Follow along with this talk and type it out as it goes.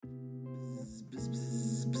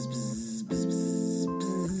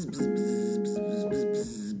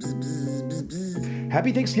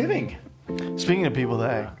Happy Thanksgiving. Speaking of people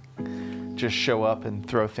that just show up and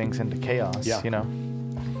throw things into chaos, Yeah. you know,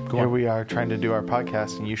 here we are trying to do our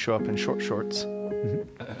podcast, and you show up in short shorts.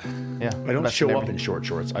 Mm-hmm. Yeah, I don't show up in short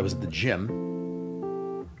shorts. I was at the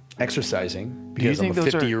gym exercising because I'm a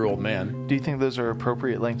 50-year-old man. Do you think those are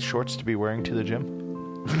appropriate length shorts to be wearing to the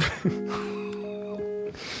gym?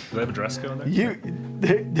 Do they have a dress code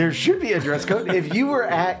there? There should be a dress code. If you were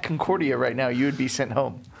at Concordia right now, you would be sent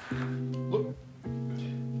home.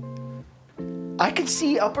 I can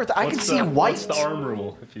see upper. I can see white. What's the arm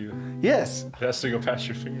rule? If you Yes. it has to go past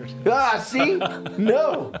your fingers. See?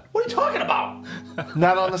 No. What are you talking about?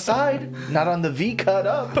 Not on the side. Not on the V cut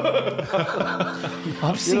up.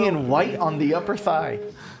 I'm seeing white on the upper thigh.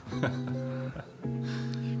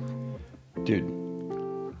 Dude.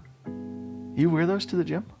 You wear those to the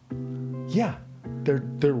gym? Yeah. They're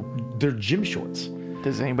gym shorts.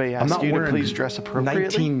 Does anybody I'm ask not you to wearing please dress appropriately?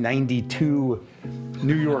 1992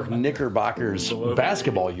 New York Knickerbockers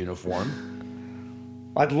basketball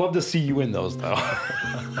uniform. I'd love to see you in those, though.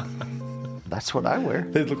 That's what I wear.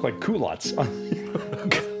 They look like culottes.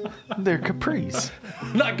 They're capris.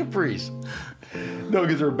 Not capris. No,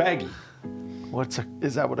 because they're baggy.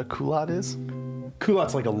 Is that what a culotte is?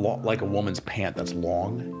 Culottes like a woman's pant that's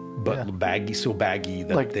long, but baggy, so baggy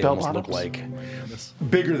that like they bell almost bottoms? look like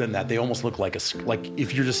bigger than that. They almost look like like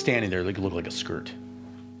if you're just standing there, they could look like a skirt.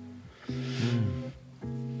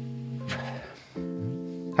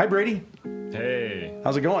 Hi, Brady. Hey,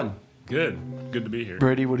 How's it going? good to be here.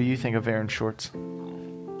 Brady, what do you think of Aaron shorts?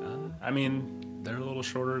 I mean, they're a little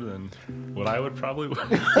shorter than what I would probably wear.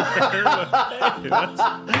 That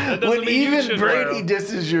doesn't When mean you even should wear Brady 'em.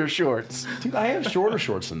 disses your shorts. Dude, I have shorter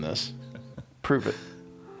shorts than this. Prove it.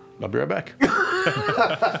 I'll be right back.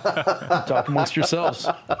 Talk amongst yourselves.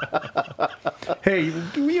 Hey,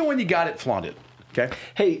 when you got it, flaunt it. Okay?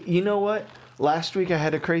 Hey, you know what? Last week I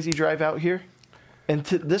had a crazy drive out here. And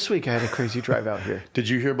this week I had a crazy drive out here. Did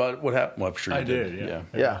you hear about what happened? Well, I'm sure you I did, yeah.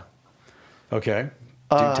 Yeah. Okay.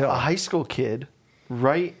 Do tell. A high school kid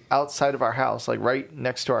right outside of our house, like right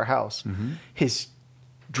next to our house, his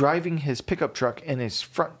driving his pickup truck and his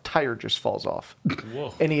front tire just falls off.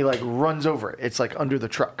 Whoa. And he like runs over it. It's like under the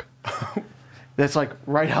truck. That's like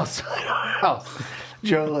right outside our house.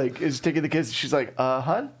 Joe like is taking the kids. She's like,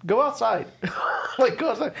 "Hun, go outside." Like, go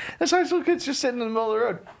outside. This high school kid's just sitting in the middle of the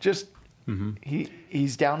road. Just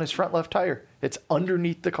he's down his front left tire. It's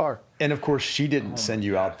underneath the car. And of course, she didn't send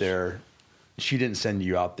you out there. She didn't send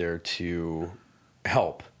you out there to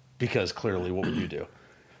help because clearly, what would you do?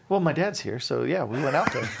 Well, my dad's here, so yeah, we went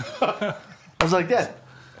out there. I was like, Dad,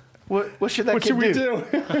 what should that kid do?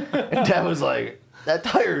 And Dad was like, that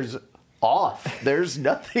tire's off. There's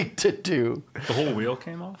nothing to do. The whole wheel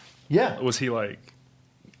came off? Yeah. Was he like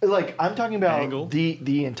I'm talking about angled?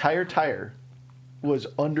 the entire tire was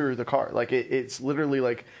under the car. Like it's literally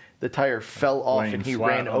like the tire fell off laying and he flat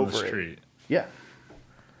ran on over the it. street? Yeah.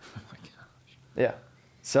 Oh my gosh. Yeah.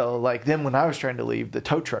 So like then when I was trying to leave, the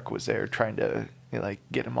tow truck was there trying to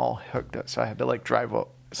get them all hooked up. So I had to like drive up.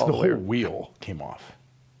 So all the the way. whole wheel came off,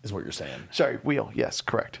 is what you're saying. Sorry, wheel. Yes,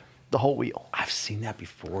 correct. The whole wheel. I've seen that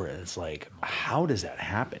before. And it's like, how does that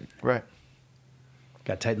happen? Right.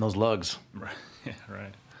 Got to tighten those lugs, Right. Yeah,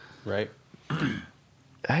 right. right?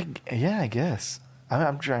 I guess.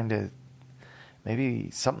 I'm trying to. Maybe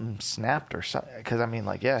something snapped or something. Because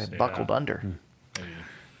it buckled under. Maybe.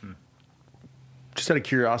 Just out of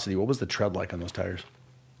curiosity, what was the tread like on those tires?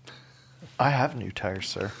 I have new tires,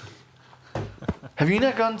 sir. Have you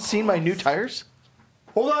not gone and seen my new tires?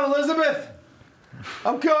 Hold on, Elizabeth.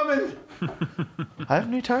 I'm coming. I have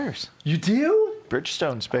new tires. You do?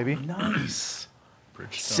 Bridgestones, baby. Nice.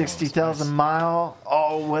 Bridgestone, 60,000 nice. mile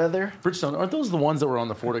all weather. Bridgestone, aren't those the ones that were on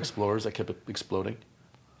the Ford Explorers that kept exploding?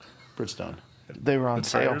 Bridgestone. They were on The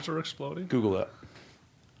sale. tires were exploding? Google that.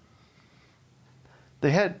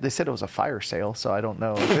 They said it was a fire sale, so I don't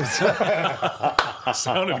know. If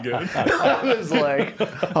Sounded good. I was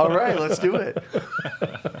like, all right, let's do it.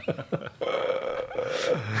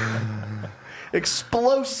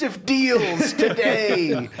 Explosive deals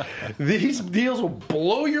today. These deals will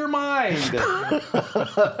blow your mind.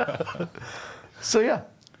 So yeah,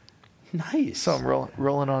 Nice. so I'm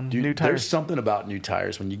rolling on Dude, new there's tires. something about new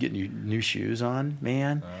tires when you get new shoes on,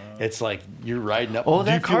 man. It's like you're riding up. Oh,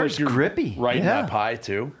 Do you that feel car's you're grippy. Riding Yeah. that pie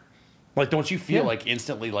too. Like, don't you feel Yeah. like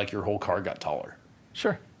instantly like your whole car got taller?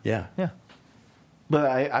 Sure. Yeah. Yeah. But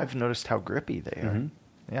I've noticed how grippy they are.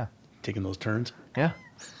 Yeah. Taking those turns, Yeah.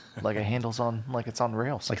 Like it handles like it's on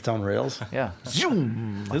rails. like it's on rails. yeah.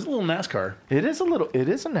 Zoom. This is a little NASCAR. It is a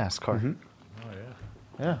NASCAR. Oh,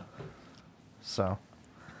 yeah. Yeah. So,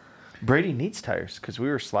 Brady needs tires because we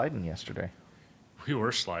were sliding yesterday. We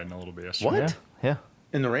were sliding a little bit yesterday. What? Yeah.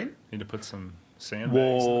 In the rain? Need to put some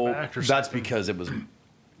sandbags in the back or That's something. because it was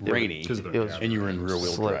rainy, Because of It was and you were in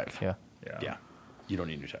rear-wheel Slick. drive. Yeah. Yeah. You don't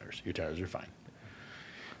need new tires. Your tires are fine.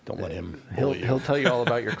 Don't let him He'll bully you. he'll tell you all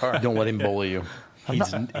about your car. Don't let him bully you.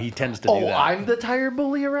 He tends to do Oh, that. I'm the tire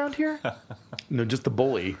bully around here? No, just the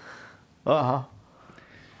bully Uh-huh.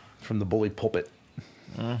 from the bully pulpit.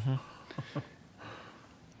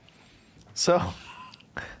 So,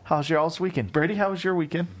 how's your all's weekend? Brady, how was your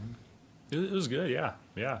weekend? It was good, yeah.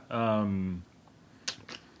 Yeah.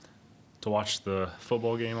 To watch the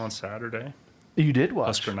football game on Saturday, You did watch.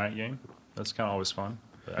 Husker night game. That's kind of always fun.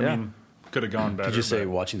 I Yeah. mean, could have gone better. Did you say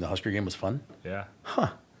but, watching the Husker game was fun? yeah.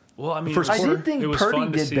 Huh. Well, I mean, first it was- quarter? I did think it was Purdy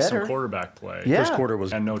fun to did see better. some quarterback play. Yeah. First quarter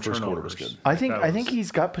was And no first quarter was turnovers. good. I think That was-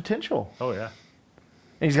 he's got potential. Oh, yeah.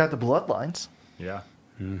 And he's got the bloodlines. Yeah.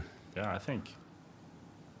 Yeah, I think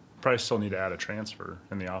probably still need to add a transfer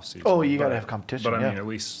in the offseason. Oh, you gotta but- have competition, But I mean, yeah. at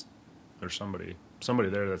least there's somebody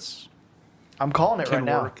there that's I'm calling it Can right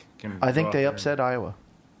now. work, can I go think out they there. upset Iowa.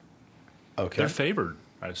 Okay. they're favored.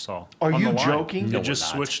 I saw. Are on you the line. joking? They No,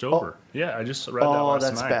 just we're not. switched over. Yeah, I just read that Oh, last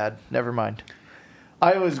that's night. bad. Never mind.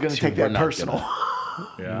 I was going to See, take we're that not personal.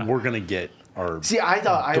 Yeah. We're gonna get our See, I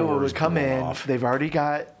thought Iowa doors would come blown in. off. They've already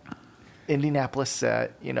got Indianapolis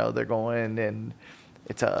set. You know, they're going, and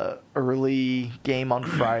it's a early game on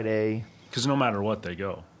Friday. Because no matter what, they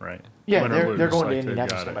go, right? Yeah, Win or they're lose, going to like, they've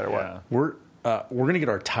Indianapolis got no it, matter what. yeah. we're gonna get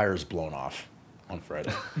our tires blown off on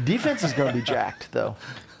Friday. Defense is going to be jacked though.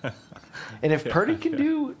 And if Purdy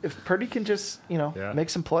can just, Yeah. make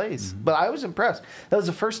some plays. But I was impressed. That was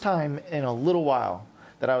the first time in a little while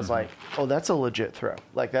that I was like, oh, that's a legit throw.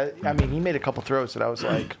 Like that. I mean, he made a couple throws that I was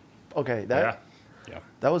like, okay, Yeah. Yeah.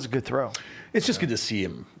 that was a good throw. It's just good to see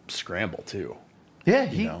him scramble too. Yeah,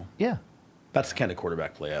 know. That's the kind of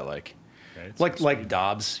quarterback play I like. Yeah, it's Like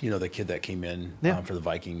Dobbs, the kid that came in Yeah. for the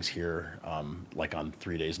Vikings here, like on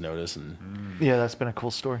 3 days' notice, and Yeah, that's been a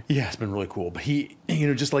cool story. yeah, it's been really cool. But he,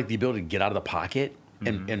 just like the ability to get out of the pocket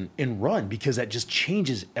and run, because that just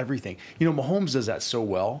changes everything. Mahomes does that so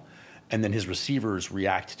well, and then his receivers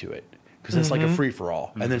react to it because it's like a free for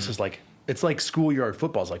all, and then it's just like it's like schoolyard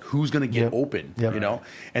football. It's like who's going to get Yep. open, Yep.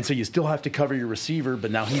 and so you still have to cover your receiver, but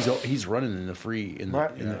now he's running in the free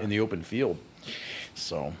Right. in the open field.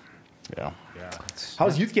 So, yeah. Yeah. It's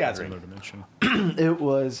How's youth another gathering? dimension. It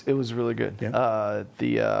was really good. Yeah.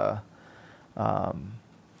 The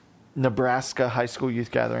Nebraska high school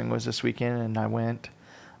youth gathering was this weekend, and I went.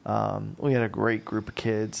 We had a great group of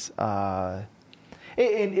kids.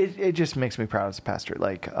 It just makes me proud as a pastor.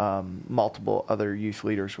 Like multiple other youth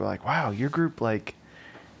leaders were like, "Wow, your group like."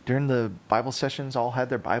 During the Bible sessions, all had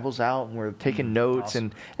their Bibles out and were taking notes, Awesome.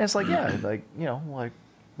 and it's like, yeah, like like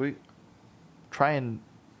we try and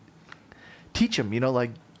teach them. Like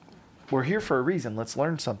we're here for a reason. Let's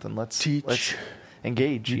learn something. Let's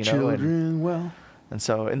engage. Your and, children well.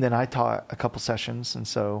 and then I taught a couple sessions, and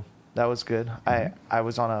so that was good. I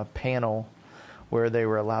was on a panel where they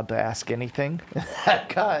were allowed to ask anything. that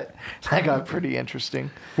got pretty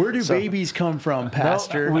interesting. Where do So- babies come from,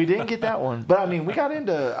 Pastor? No, we didn't get that one, but we got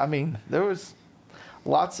into. There was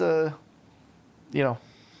lots of,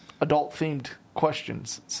 adult themed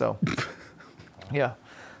questions. So, yeah,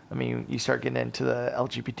 you start getting into the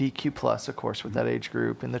LGBTQ plus, of course, with that age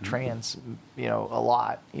group, and the trans, a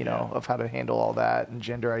lot, of how to handle all that and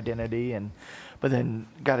gender identity, but then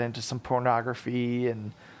got into some pornography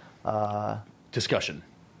and. Discussion.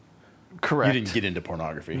 Correct. You didn't get into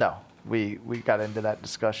pornography. No, we got into that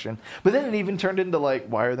discussion, but then it even turned into like,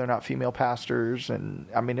 why are there not female pastors? And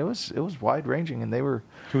it was wide ranging, and they were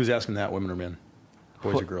Who was asking that? Women or men?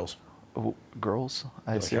 Boys or girls? girls.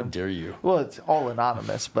 I Like, how assume. dare you? Well, it's all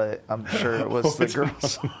anonymous, but I'm sure it was the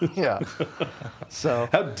girls. Yeah. So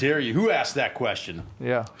How dare you? Who asked that question?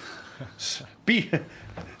 yeah,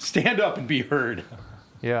 Stand up and be heard.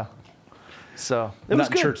 yeah. So it was Not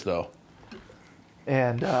in good. church though.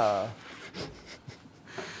 And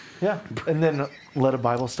yeah, and then led a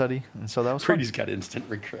Bible study, and so that was fun. Brady's got instant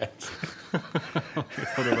regrets.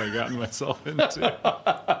 What have I gotten myself into?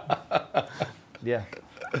 Yeah.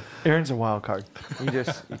 Aaron's a wild card. You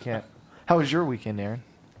can't. How was your weekend, Aaron?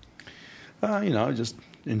 Just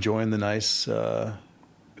enjoying the nice,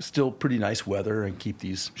 still pretty nice weather, and keep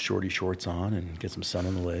these shorty shorts on and get some sun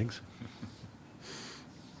on the legs.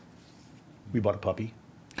 We bought a puppy.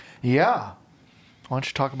 Yeah. Why don't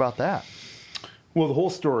you talk about that? Well, the whole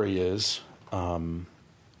story is, I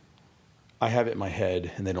have it in my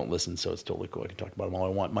head, and they don't listen, so it's totally cool. I can talk about them all I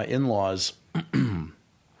want. My in-laws,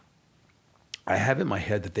 I have it in my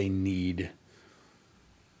head that they need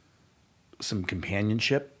some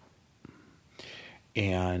companionship.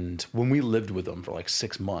 And when we lived with them for like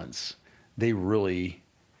 6 months, they really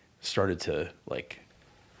started to like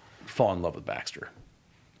fall in love with Baxter,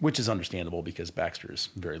 which is understandable because Baxter is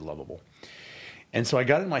very lovable. And so I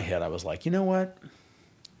got in my head, I was like, you know what?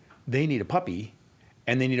 They need a puppy,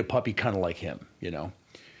 and they need a puppy kind of like him, you know?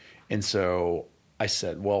 And so I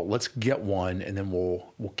said, well, let's get one, and then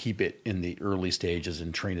we'll keep it in the early stages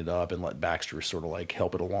and train it up and let Baxter sort of like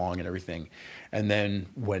help it along and everything. And then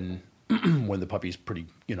when the puppy's pretty,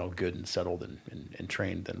 you know, good and settled and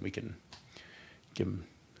trained, then we can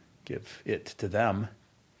give it to them.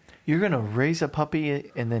 You're going to raise a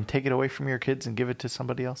puppy and then take it away from your kids and give it to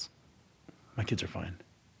somebody else? My kids are fine.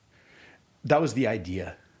 That was the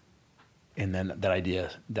idea. And then that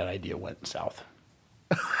idea went south.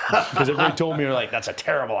 Because everybody told me, like, that's a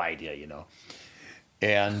terrible idea, you know.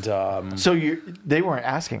 And so they weren't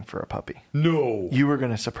asking for a puppy. No. You were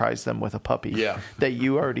going to surprise them with a puppy that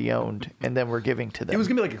you already owned and then were giving to them. It was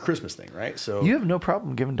going to be like a Christmas thing, right? So you have no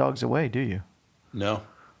problem giving dogs away, do you? No.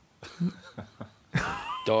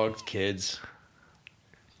 Dogs, kids.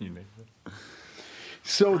 You name it.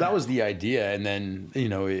 So that was the idea, and then, you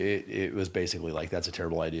know, it was basically like, that's a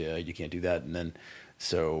terrible idea, you can't do that. And then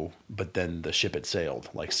but then the ship had sailed,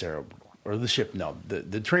 like Sarah, or the ship, no,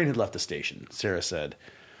 the train had left the station. Sarah said,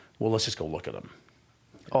 well, let's just go look at them.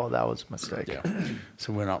 Oh, that was a mistake. Yeah.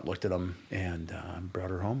 So we went out and looked at them and brought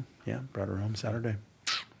her home. Yeah, brought her home Saturday.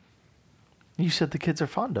 You said the kids are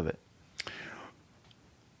fond of it.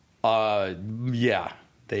 Yeah,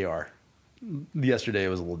 they are. Yesterday it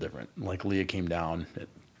was a little different. Like Leah came down at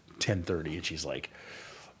 10:30 and she's like,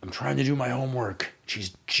 I'm trying to do my homework.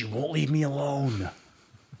 She won't leave me alone.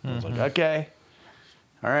 I was like, okay.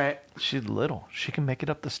 All right. She's little. She can make it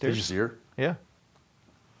up the stairs. Did you see her? Yeah.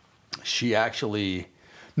 She actually,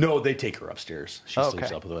 no, they take her upstairs. She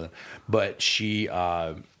sleeps up with them. But she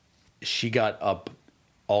got up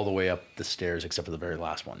all the way up the stairs except for the very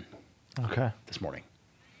last one. Okay. This morning.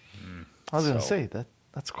 I was going to say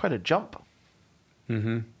that's quite a jump.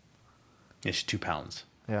 Mm-hmm. Yeah, she's 2 pounds.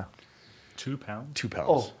 Yeah. 2 pounds? 2 pounds.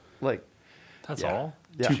 Oh, like That's Yeah. all?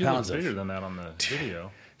 Yeah. 2 She pounds looks of- bigger than that on the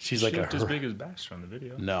video. She's she like looked as big as Baxter on the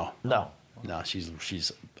video. No, no. she's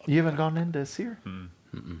You haven't gone in to see her?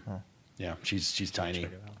 yeah, she's tiny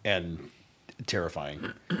Check it out. and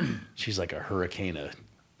terrifying. She's like a hurricane of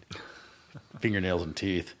fingernails and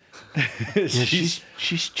teeth. Yeah, she's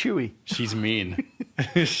chewy. She's mean.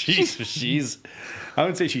 she's I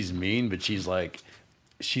wouldn't say she's mean, but she's like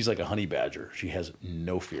a honey badger. She has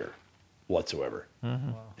no fear whatsoever.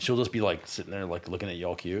 Mm-hmm. She'll just be like sitting there like looking at you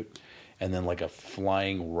all cute, and then like a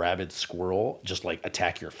flying rabid squirrel just like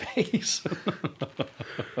attack your face.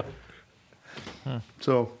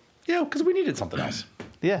 So yeah, because we needed something else.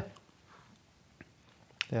 Yeah.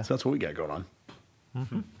 Yeah. So that's what we got going on.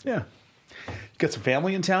 Mm-hmm. Yeah. You got some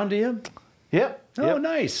family in town, do you? Yep. Oh, Yep.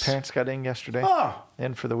 nice. Parents got in yesterday. Oh,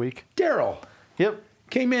 In for the week. Daryl Yep.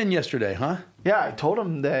 came in yesterday, huh? Yeah, I told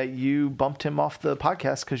him that you bumped him off the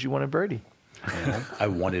podcast because you wanted Brady. I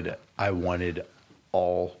wanted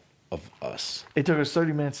all of us. It took us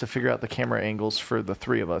 30 minutes to figure out the camera angles for the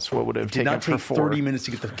three of us. What would it have Did taken not for take four? 30 minutes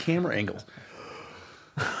to get the camera angles.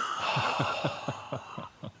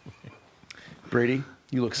 Brady,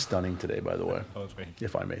 you look stunning today, by the way, Oh, it's me.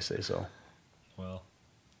 if I may say so. Well,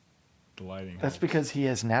 the lighting. That's helps. because he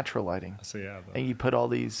has natural lighting. So, yeah. And you put all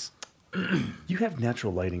these... You have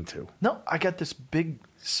natural lighting too. No, I got this big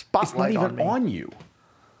It's not spotlight even on me. on you.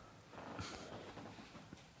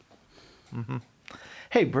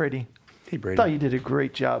 Hey, Brady. Hey, Brady. Thought you did a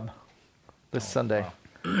great job this Sunday.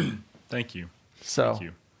 wow. Thank you. So, Thank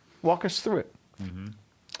you. walk us through it.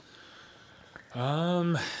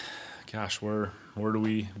 Gosh, where do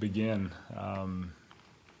we begin?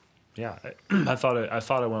 Yeah, I thought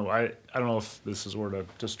it went. I don't know if this is where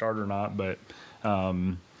to start or not, but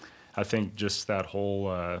I think just that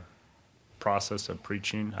whole process of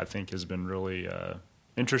preaching, I think, has been really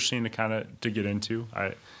interesting to get into.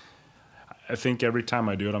 I think every time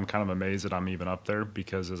I do it, I'm kind of amazed that I'm even up there,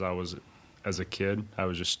 because as a kid, I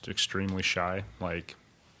was just extremely shy. Like,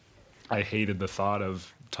 I hated the thought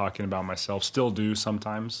of talking about myself. Still do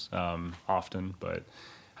sometimes, often, but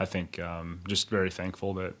I think just very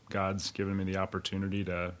thankful that God's given me the opportunity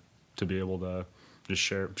to be able to just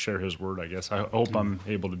share His word. I guess I hope I'm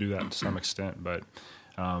able to do that to some extent. But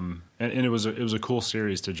and it was a cool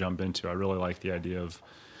series to jump into. I really like the idea of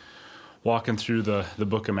walking through the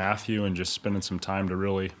book of Matthew and just spending some time to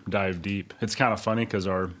really dive deep. It's kind of funny because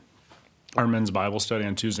our men's Bible study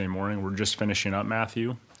on Tuesday morning, we're just finishing up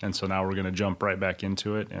Matthew, and so now we're going to jump right back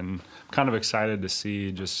into it. And I'm kind of excited to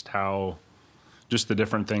see just how just the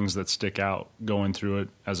different things that stick out going through it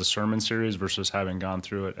as a sermon series versus having gone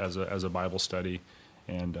through it as a Bible study.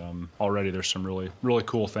 And already there's some really, really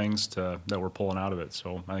cool things that we're pulling out of it.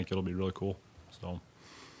 So I think it'll be really cool. So,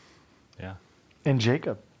 yeah. And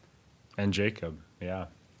Jacob, yeah.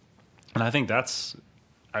 And I think I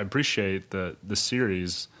appreciate the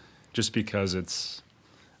series just because it's,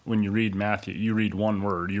 when you read Matthew, you read one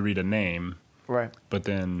word, you read a name. right? But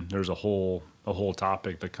then there's a whole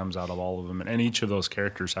topic that comes out of all of them. And each of those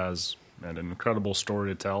characters has an incredible story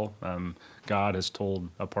to tell. God has told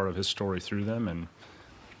a part of his story through them. And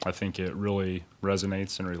I think it really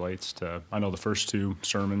resonates and relates to, I know the first two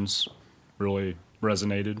sermons really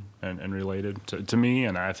resonated and related to me,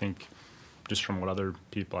 and I think just from what other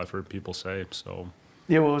people I've heard people say. So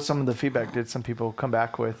Yeah, well, some of the feedback did some people come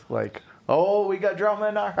back with like, "Oh, we got drama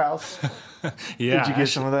in our house." yeah, Did you get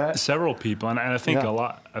some of that? Several people, and I think Yeah. a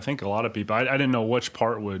lot of people. I didn't know which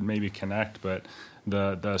part would maybe connect, but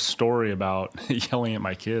the story about yelling at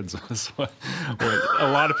my kids was what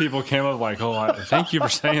a lot of people came up like, "Oh, thank you for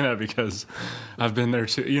saying that because I've been there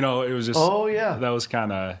too." You know, it was just that was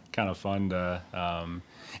kind of fun to,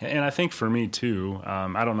 and I think for me too.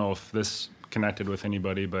 I don't know if this connected with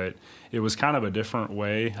anybody, but it was kind of a different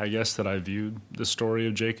way, I guess, that I viewed the story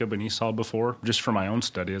of Jacob and Esau before, just for my own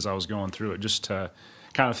study as I was going through it, just to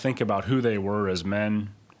kind of think about who they were as men,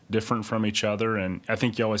 different from each other. And I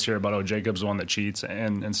think you always hear about, oh, Jacob's the one that cheats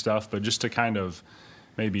and stuff, but just to kind of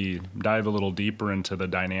maybe dive a little deeper into the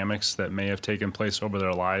dynamics that may have taken place over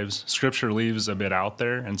their lives. Scripture leaves a bit out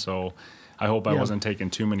there, and so I hope I wasn't taking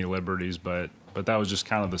too many liberties, but that was just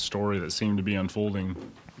kind of the story that seemed to be unfolding.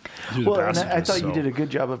 Well, and I thought you did a good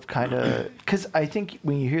job of kind of, because I think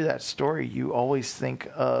when you hear that story, you always think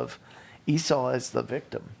of Esau as the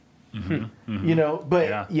victim, you know.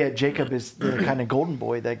 But yeah, Jacob is the kind of golden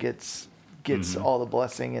boy that gets all the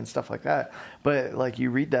blessing and stuff like that. But like you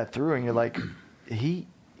read that through, and you're like, he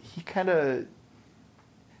kind of,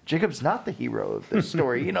 Jacob's not the hero of this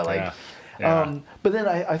story, you know, like. Yeah. But then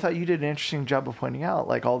I thought you did an interesting job of pointing out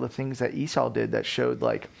like all the things that Esau did that showed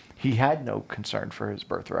like he had no concern for his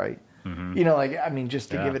birthright. You know, like, I mean, just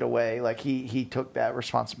to give it away, like he took that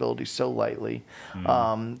responsibility so lightly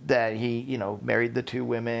that he, you know, married the two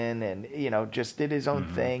women and, you know, just did his own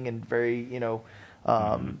thing and very, you know,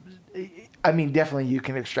 I mean, definitely you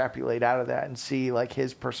can extrapolate out of that and see like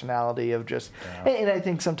his personality of just, and I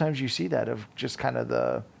think sometimes you see that of just kind of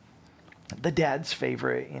the dad's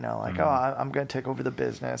favorite, you know, like, oh, I'm going to take over the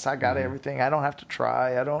business. I got everything. I don't have to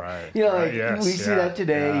try. I don't, you know, like we see that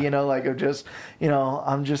today, you know, like of just, you know,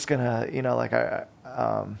 I'm just going to, you know, like I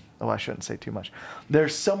shouldn't say too much.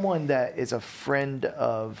 There's someone that is a friend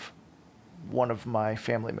of one of my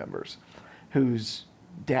family members whose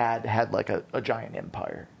dad had like a giant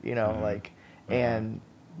empire, you know, like, and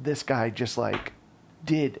this guy just like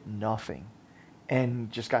did nothing and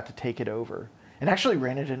just got to take it over and actually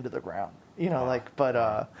ran it into the ground. You know, like, but,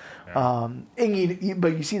 and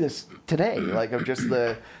but you see this today, like, of just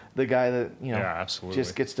the guy that, you know,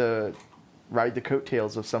 just gets to ride the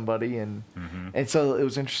coattails of somebody. And so it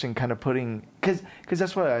was interesting kind of putting, cause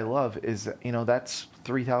that's what I love is, you know, that's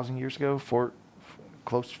 3,000 years ago,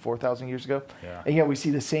 close to 4,000 years ago. Yeah. And yet we see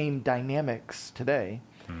the same dynamics today.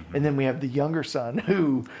 And then we have the younger son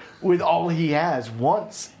who, with all he has,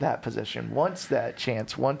 wants that position, wants that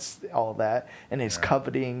chance, wants all that, and is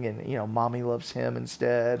coveting, and you know, mommy loves him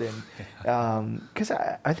instead, and because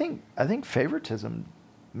I think favoritism,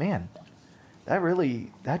 man,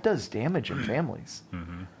 that does damage in families.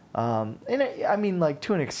 And I mean, like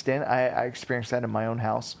to an extent, I experienced that in my own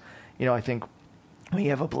house. You know, I think when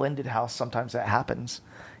you have a blended house, sometimes that happens.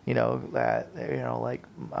 You know, that, you know, like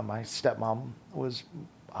my stepmom was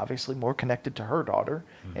obviously more connected to her daughter,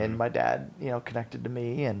 and my dad, you know, connected to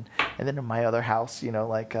me, and then in my other house, you know,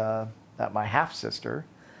 like my half sister,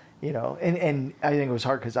 you know, and I think it was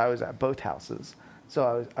hard because I was at both houses,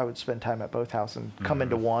 so I would spend time at both houses and come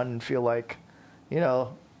into one and feel like, you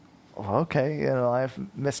know, okay, you know, I've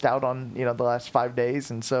missed out on, you know, the last 5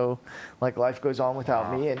 days, and so like life goes on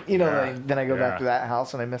without me, and you know, then I go back to that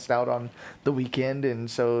house and I missed out on the weekend, and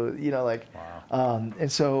so, you know, like and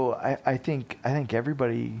so I think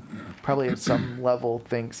everybody probably at some level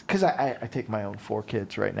thinks, because I take my own 4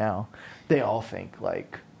 kids right now, they all think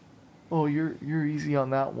like, oh, you're easy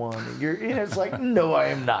on that one, and it's like, no, I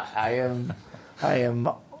am not. I am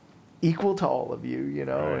equal to all of you, you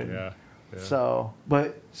know. Right, and, so,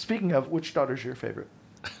 but speaking of, which daughter's your favorite?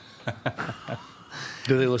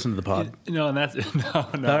 Do they listen to the pod? No, and that's no.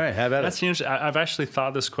 All right, how about that's interesting. I've actually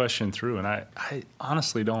thought this question through, and I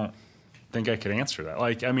honestly don't think I could answer that.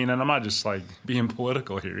 Like, I mean, and I'm not just like being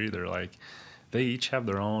political here either. Like, they each have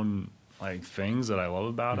their own like things that I love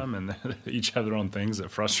about them, and they each have their own things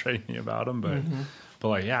that frustrate me about them. But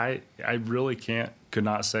like, yeah, I really could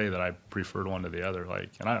not say that I preferred one to the other. Like,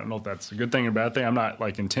 and I don't know if that's a good thing or bad thing. I'm not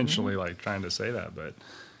like intentionally like trying to say that, but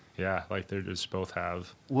yeah, like they're just both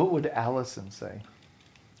have. What would Allison say?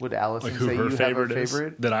 Would Allison Like who say her you favorite have a is?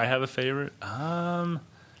 favorite? That I have a favorite?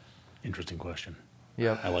 Interesting question.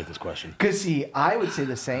 Yep. I like this question. Because see, I would say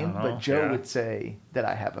the same, I don't know. but Joe Yeah. would say that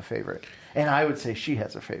I have a favorite, and I would say she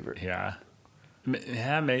has a favorite. Yeah.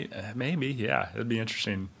 Yeah, maybe. Yeah, it'd be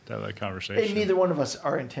interesting to have that conversation. And neither one of us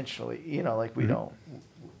are intentionally, like we don't.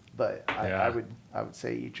 But Yeah. I would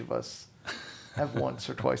say each of us have once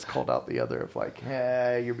or twice called out the other of like,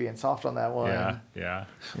 hey, you're being soft on that one. Yeah.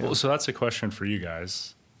 Well, so that's a question for you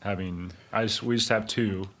guys. We just have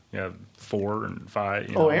 2. You have 4 and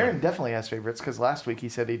 5. Aaron definitely has favorites because last week he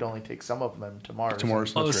said he'd only take some of them to Mars.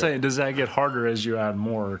 Tomorrow's. I was saying, does that get harder as you add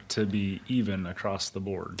more to be even across the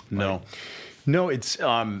board? No, it's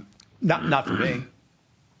not for me,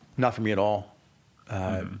 not for me at all.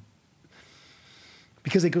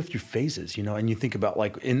 Because they go through phases, and you think about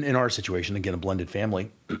like in our situation, again, a blended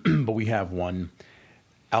family, but we have one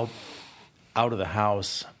out of the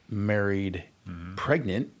house, married,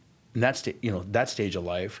 pregnant, and that's that stage of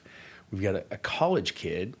life. We've got a college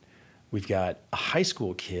kid, we've got a high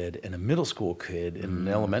school kid, and a middle school kid, and an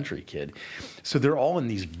elementary kid. So they're all in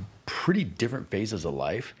these pretty different phases of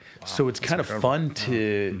life. Wow, so it's kind of fun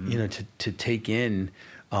to to take in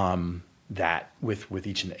that with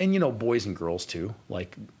each and boys and girls too.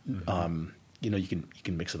 Like you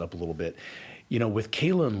can mix it up a little bit. With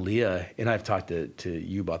Kayla and Leah, and I've talked to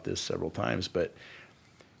you about this several times, but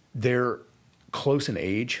they're close in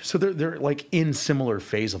age, so they're like in similar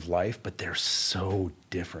phase of life, but they're so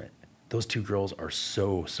different. Those 2 girls are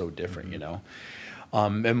so different,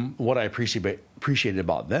 and what I appreciated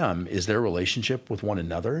about them is their relationship with one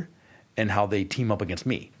another and how they team up against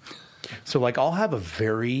me. So like I'll have a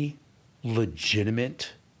very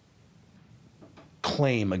legitimate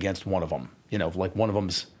claim against one of them, like one of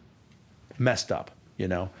them's messed up,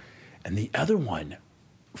 and the other one,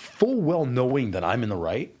 full well knowing that I'm in the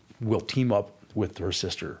right, will team up with her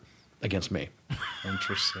sister against me.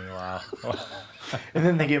 Interesting. Wow. And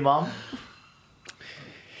then they get mom.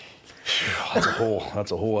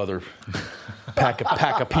 That's a whole other pack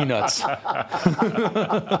of peanuts.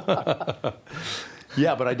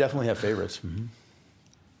 Yeah, but I definitely have favorites. Mm-hmm.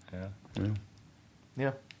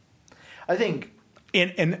 Yeah. I think,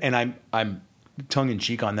 and I'm tongue in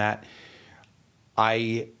cheek on that.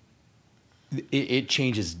 It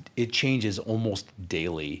changes almost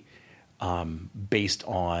daily, based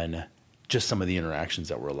on just some of the interactions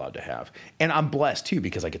that we're allowed to have. And I'm blessed too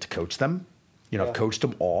because I get to coach them. I've coached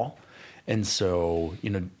them all. And so,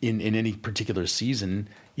 in any particular season,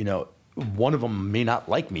 one of them may not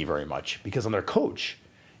like me very much because I'm their coach,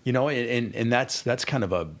 and that's kind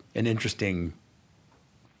of an interesting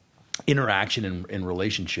interaction and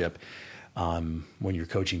relationship, when you're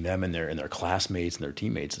coaching them and their classmates and their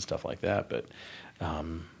teammates and stuff like that. But,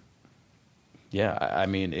 yeah, I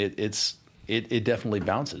mean, it definitely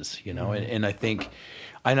bounces, and I think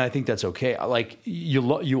that's okay. Like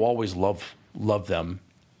you always love them,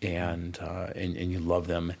 and you love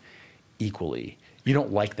them equally. You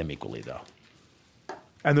don't like them equally though,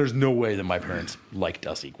 and there's no way that my parents liked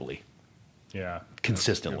us equally. Yeah,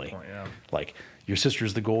 consistently. That's a good point, yeah. Like your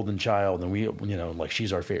sister's the golden child, and we, like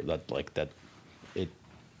she's our favorite. That it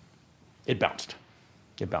bounced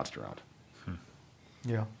around.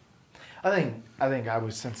 Yeah. I think I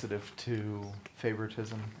was sensitive to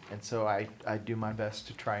favoritism, and so I do my best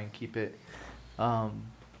to try and keep it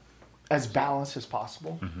as balanced as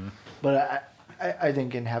possible. Mm-hmm. But I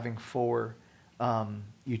think in having 4,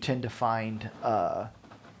 you tend to find, or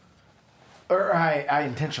I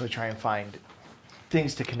intentionally try and find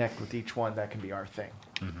things to connect with each one that can be our thing,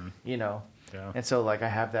 Yeah. And so like I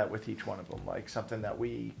have that with each one of them, like something that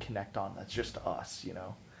we connect on that's just us,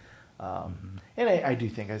 And I do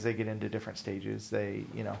think as they get into different stages, they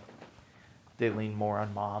lean more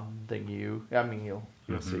on mom than you. I mean,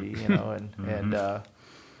 you'll see, and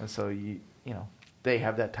so they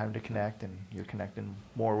have that time to connect, and you're connecting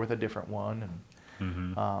more with a different one.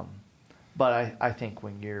 And but I think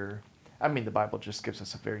when the Bible just gives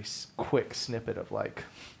us a very quick snippet of like,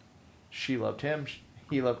 she loved him,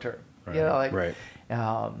 he loved her, right. Right.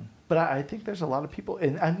 But I think there's a lot of people,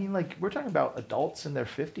 and I mean, like, we're talking about adults in their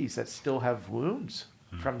 50s that still have wounds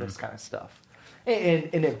from this kind of stuff, and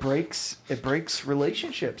it breaks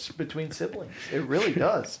relationships between siblings. It really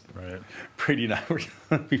does. Right. Brady and I were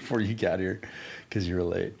before you got here because you were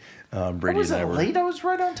late. Brady I wasn't and I were late. I was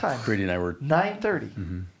right on time. Brady and I were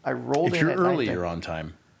 9:30. I rolled in. If you're at early, 9:30. you're on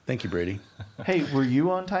time. Thank you, Brady. Hey, were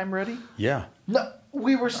you on time ready? Yeah. No,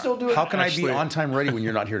 we were still doing. How can I Actually- be on time ready when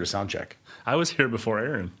you're not here to sound check? I was here before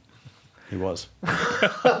Aaron. He was.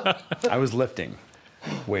 I was lifting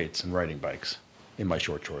weights and riding bikes in my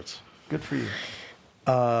shorts. Good for you.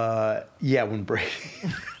 Yeah, when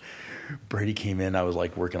Brady came in, I was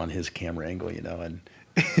like working on his camera angle, and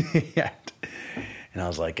and I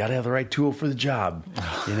was like, gotta have the right tool for the job.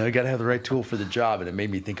 You gotta have the right tool for the job. And it made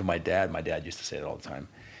me think of my dad. My dad used to say it all the time.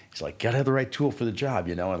 He's like, gotta have the right tool for the job,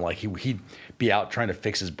 and like he'd be out trying to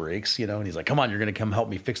fix his brakes, and he's like, come on, you're gonna come help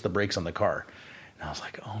me fix the brakes on the car. And I was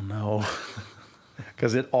like, oh no,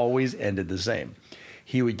 because it always ended the same.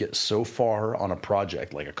 He would get so far on a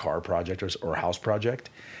project, like a car project or a house project,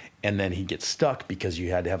 and then he'd get stuck because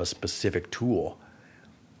you had to have a specific tool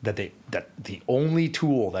that the only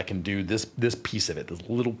tool that can do this piece of it, this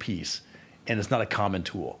little piece, and it's not a common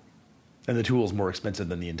tool. And the tool is more expensive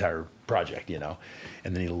than the entire project, and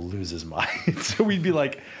then he loses his mind. So we'd be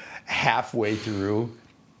like halfway through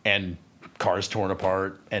and cars torn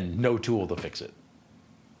apart and no tool to fix it.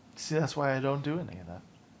 See, that's why I don't do any of that.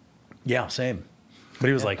 Yeah, same. But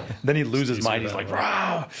he was like, then he'd lose his mind. He's like,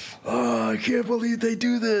 "Wow, oh, I can't believe they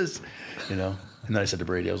do this," And then I said to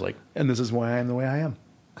Brady, I was like, "And this is why I am the way I am."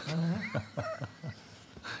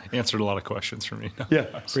 Answered a lot of questions for me.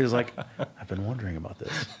 Yeah. Brady's like, "I've been wondering about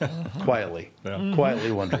this quietly, Yeah.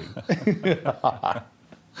 quietly wondering." But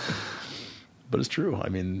it's true. I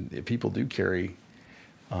mean, people do carry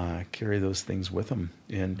those things with them,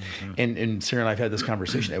 and Sarah and I've had this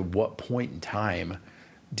conversation. At what point in time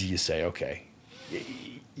do you say, okay,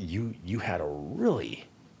 you had a really,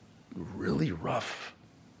 really rough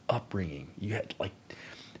upbringing. You had like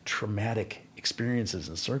traumatic experiences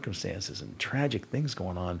and circumstances and tragic things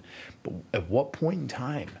going on. But at what point in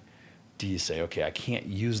time do you say, okay, I can't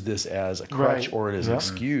use this as a crutch or as an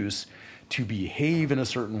excuse to behave in a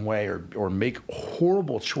certain way or make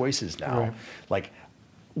horrible choices now? Right. Like,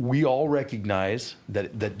 we all recognize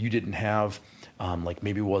that you didn't have, like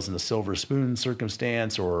maybe it wasn't a silver spoon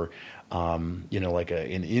circumstance or, like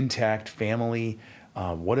an intact family,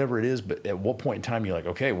 whatever it is. But at what point in time you're like,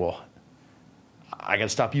 okay, well, I got to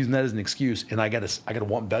stop using that as an excuse, and I got to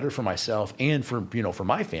want better for myself and for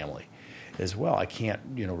my family as well. I can't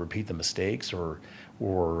repeat the mistakes or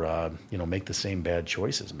make the same bad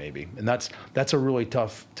choices maybe, and that's a really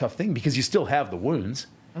tough thing because you still have the wounds.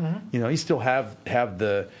 Mm-hmm. You still have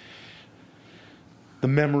the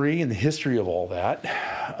memory and the history of all that.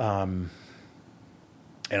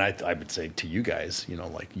 And I would say to you guys,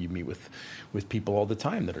 like you meet with people all the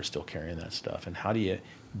time that are still carrying that stuff. And how do you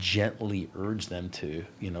gently urge them to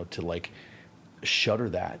like shutter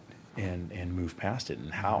that and move past it?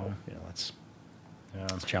 And how, it's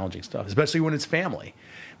challenging stuff, especially when it's family.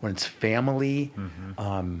 When it's family,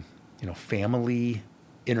 family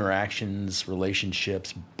interactions,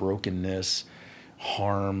 relationships, brokenness,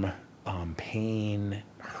 harm, pain,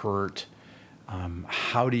 hurt.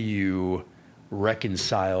 How do you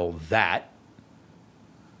reconcile that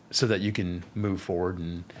so that you can move forward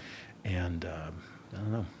and I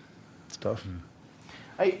don't know, it's tough.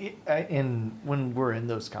 And when we're in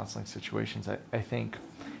those counseling situations, I think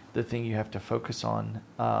the thing you have to focus on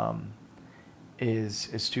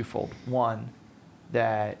is twofold. One,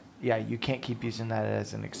 that you can't keep using that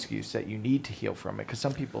as an excuse that you need to heal from it, because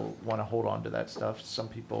some people want to hold on to that stuff. Some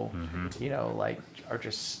people, are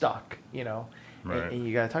just stuck. Right. And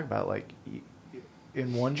you got to talk about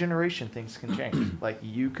in one generation things can change. Like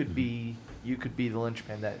you could be the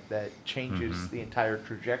linchpin that changes the entire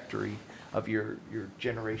trajectory of your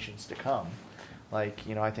generations to come. Like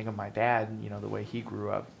I think of my dad. The way he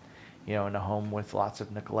grew up. In a home with lots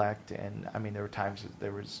of neglect, and I mean there were times that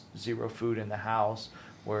there was zero food in the house,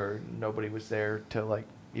 where nobody was there to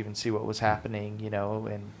even see what was happening,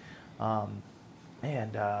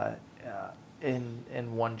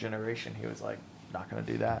 in one generation he was not going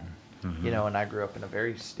to do that, and I grew up in a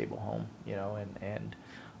very stable home,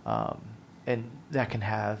 and that can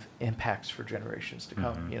have impacts for generations to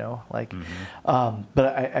come,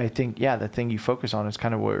 but I think, the thing you focus on is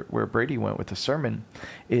kind of where Brady went with the sermon,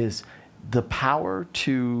 is the power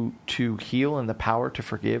to heal and the power to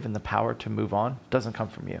forgive and the power to move on doesn't come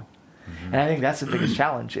from you. And I think that's the biggest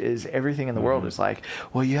challenge, is everything in the world is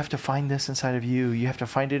well, you have to find this inside of you. You have to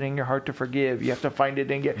find it in your heart to forgive. You have to find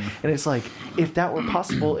it in your, and it's if that were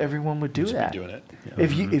possible, everyone would do that. Be doing it. Yeah.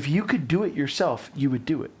 If you could do it yourself, you would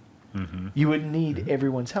do it. You wouldn't need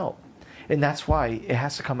everyone's help. And that's why it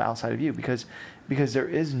has to come outside of you, because there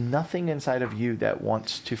is nothing inside of you that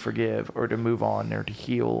wants to forgive or to move on or to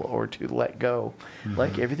heal or to let go.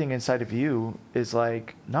 Everything inside of you is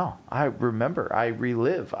no, I remember, I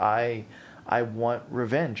relive, I I want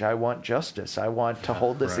revenge. I want justice. I want to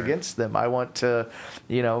hold this against them. I want to,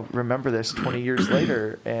 remember this 20 years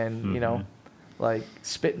later and, like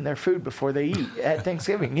spit in their food before they eat at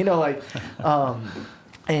Thanksgiving,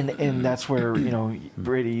 and that's where,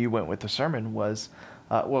 Brady, you went with the sermon was,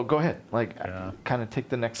 well, go ahead, kind of take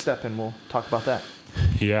the next step and we'll talk about that.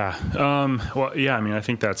 Yeah. Well, yeah, I mean, I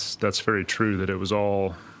think that's very true that it was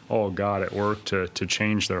all God at work to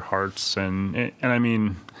change their hearts. And I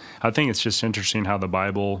mean, I think it's just interesting how the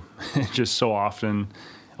Bible just so often,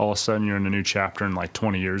 all of a sudden you're in a new chapter and like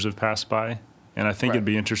 20 years have passed by. And I think it'd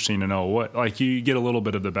be interesting to know you get a little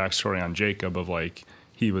bit of the backstory on Jacob of like,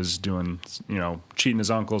 he was doing, cheating his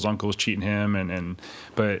uncles cheating him.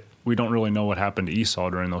 But we don't really know what happened to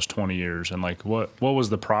Esau during those 20 years. And like, what was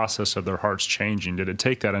the process of their hearts changing? Did it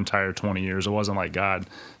take that entire 20 years? It wasn't like God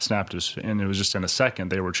snapped and it was just in a second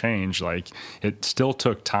they were changed. Like it still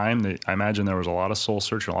took time. I imagine there was a lot of soul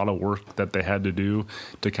searching, a lot of work that they had to do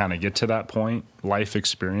to kind of get to that point. Life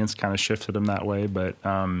experience kind of shifted them that way. But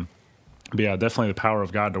yeah, definitely the power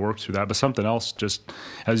of God to work through that. But something else, just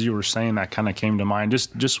as you were saying, that kind of came to mind,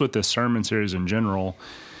 just with this sermon series in general,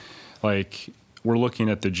 like we're looking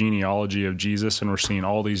at the genealogy of Jesus and we're seeing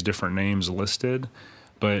all these different names listed,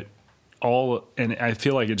 but and I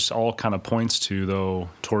feel like it just all kind of points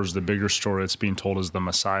towards the bigger story that's being told as the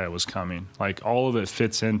Messiah was coming. Like all of it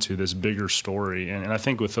fits into this bigger story. And I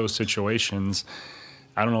think with those situations,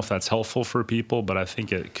 I don't know if that's helpful for people, but I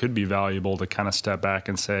think it could be valuable to kind of step back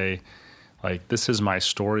and say, like, this is my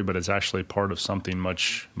story, but it's actually part of something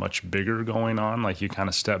much, much bigger going on. Like, you kind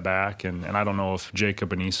of step back, and I don't know if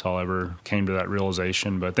Jacob and Esau ever came to that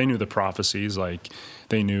realization, but they knew the prophecies. Like,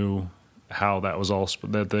 they knew how that was all,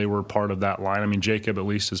 that they were part of that line. I mean, Jacob at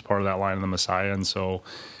least is part of that line of the Messiah, and so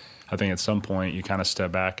I think at some point you kind of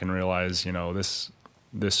step back and realize, this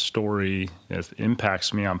story, it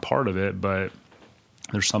impacts me, I'm part of it, but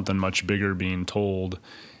there's something much bigger being told.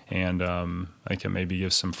 And I can maybe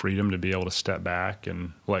give some freedom to be able to step back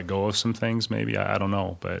and let go of some things maybe. I don't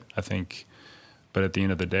know. But I think, at the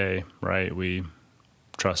end of the day, right, we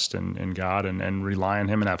trust in God and rely on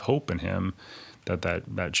Him and have hope in Him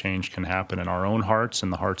that change can happen in our own hearts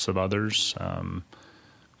and the hearts of others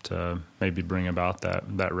to maybe bring about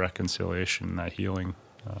that reconciliation, that healing.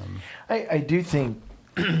 I do think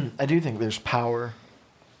there's power,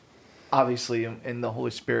 obviously, in the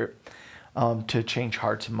Holy Spirit. To change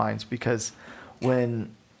hearts and minds, because I've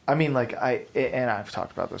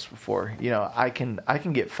talked about this before, I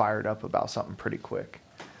can get fired up about something pretty quick,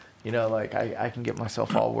 I can get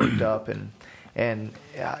myself all worked up and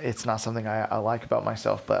it's not something I like about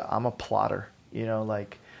myself, but I'm a plotter, the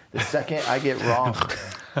second I get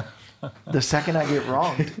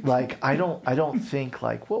wronged, like, I don't think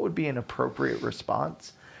like what would be an appropriate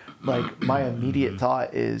response. Like my immediate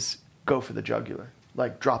thought is go for the jugular.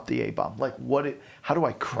 Like drop the A-bomb. Like how do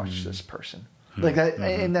I crush this person? Like that,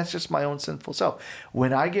 and that's just my own sinful self.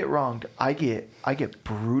 When I get wronged, I get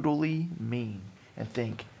brutally mean and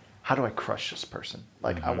think, how do I crush this person?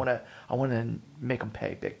 Like I want to make them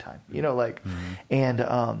pay big time.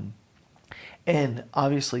 And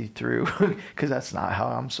obviously through, because that's not how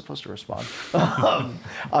I'm supposed to respond.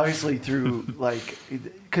 Obviously through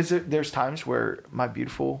because there's times where my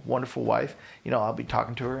beautiful, wonderful wife, I'll be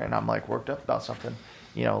talking to her and I'm like worked up about something,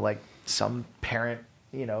 like some parent,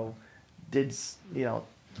 did,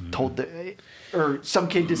 told or some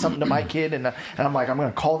kid did something to my kid and I'm like, I'm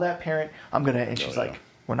going to call that parent. And she's like,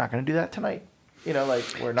 we're not going to do that tonight.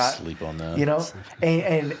 We're not sleep on that.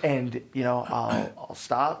 And I'll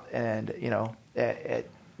stop and at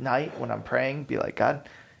night when I'm praying, be like, God,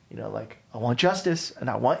 I want justice and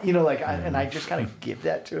I want and I just kind of give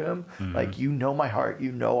that to Him. Like my heart, I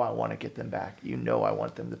want to get them back. I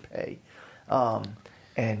want them to pay.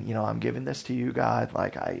 And I'm giving this to you, God.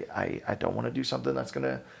 Like I don't want to do something that's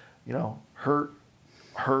gonna hurt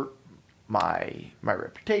my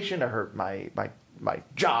reputation or hurt my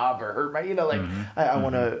job or hurt my I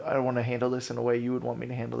want to handle this in a way you would want me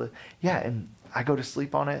to handle it. Yeah, and I go to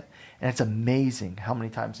sleep on it, and it's amazing how many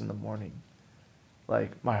times in the morning,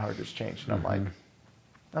 like my heart has changed, and I'm like,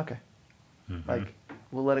 okay, like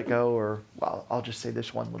we'll let it go, or well, I'll just say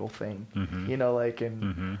this one little thing,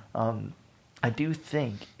 I do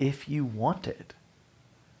think if you want it,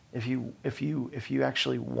 if you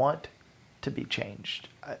actually want to be changed,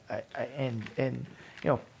 and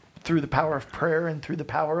through the power of prayer and through the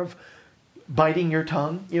power of biting your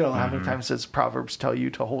tongue, how many times does Proverbs tell you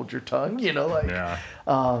to hold your tongue,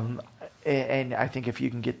 and I think if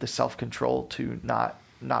you can get the self-control to not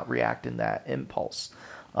react in that impulse,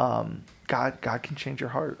 God can change your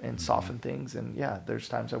heart and soften things. And yeah, there's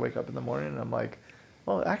times I wake up in the morning and I'm like,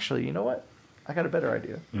 well, actually, you know what? I got a better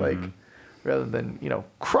idea. Like, rather than,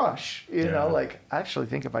 crush, I actually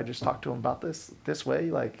think if I just talk to him about this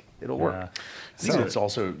way, like, it'll work. Yeah. I think it's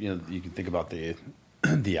also, you can think about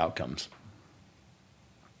the outcomes.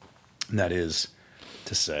 And that is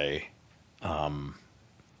to say,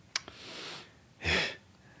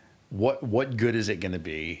 what good is it going to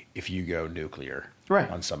be if you go nuclear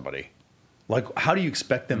on somebody? Like, how do you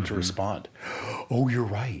expect them to respond? Oh, you're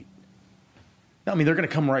right. No, I mean, they're going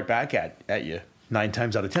to come right back at you 9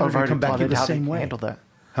 times out of 10. I've They're going to already come back to you plotted the how same to way. handle that.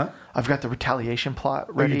 Huh? I've got the retaliation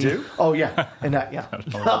plot ready. you do? Oh, yeah. And that, yeah.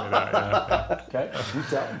 Okay.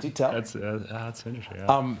 Do tell. That's interesting.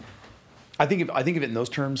 Yeah. I think of it in those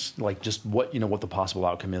terms, like just what the possible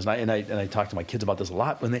outcome is, and I talk to my kids about this a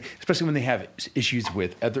lot especially when they have issues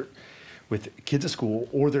with kids at school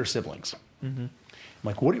or their siblings. Mm-hmm. I'm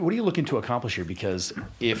like, what are you looking to accomplish here? Because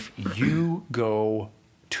if you go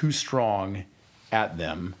too strong at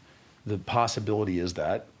them, the possibility is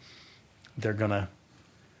that they're gonna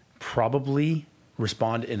probably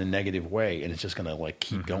respond in a negative way, and it's just gonna like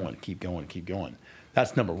keep going.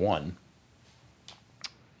 That's number one.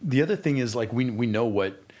 The other thing is, like, we know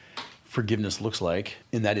what forgiveness looks like,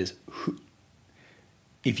 and that is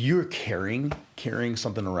if you're carrying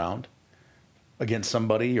something around against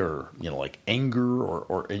somebody, or like anger,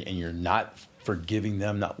 or and you're not forgiving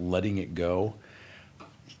them, not letting it go,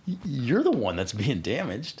 you're the one that's being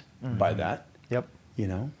damaged by that. Yep.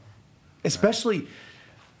 Especially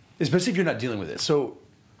if you're not dealing with it. So,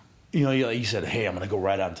 you said, hey, I'm going to go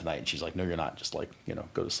right out tonight. And she's like, no, you're not. Just like,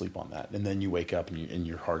 go to sleep on that. And then you wake up and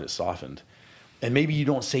your heart is softened. And maybe you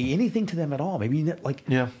don't say anything to them at all. Maybe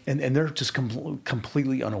and they're just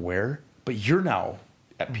completely unaware, but you're now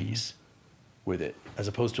at peace with it, as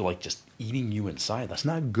opposed to like just eating you inside. That's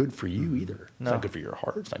not good for you either. It's not good for your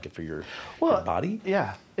heart. It's not good for your body.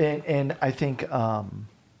 Yeah. And I think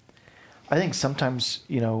sometimes,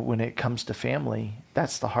 when it comes to family,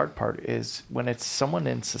 that's the hard part, is when it's someone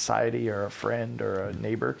in society or a friend or a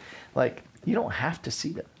neighbor, like, you don't have to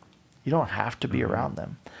see them. You don't have to be around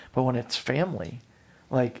them. But when it's family,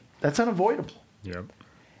 like, that's unavoidable. Yep.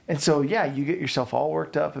 And so, yeah, you get yourself all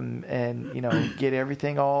worked up and get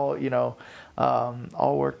everything all,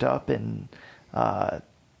 all worked up. And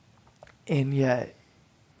yet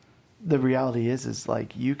the reality is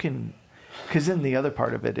like, you can, because then the other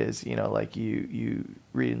part of it is, like you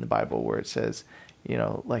read in the Bible where it says,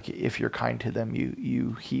 like, if you're kind to them,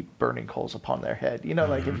 you heap burning coals upon their head,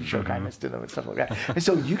 like if you show kindness to them and stuff like that. And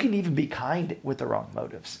so you can even be kind with the wrong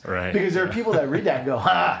motives. Right. Because there are people that read that and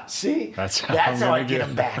go, see, that's how I get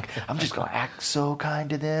them back. I'm just going to act so kind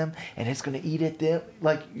to them, and it's going to eat at them.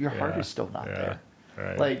 Like, your heart is still not there.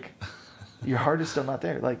 Right. Like, your heart is still not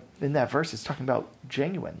there. Like, in that verse, it's talking about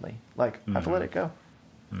genuinely. Like, I've let it go.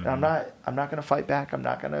 Mm-hmm. I'm not going to fight back. I'm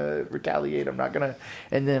not going to retaliate. I'm not going to.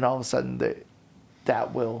 And then all of a sudden,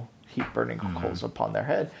 that will heap burning coals upon their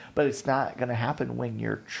head. But it's not going to happen when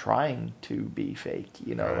you're trying to be fake.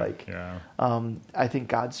 I think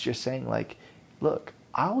God's just saying, like, look,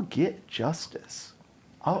 I'll get justice.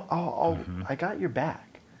 I got your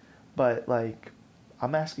back. But, like,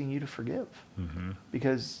 I'm asking you to forgive. Mm-hmm.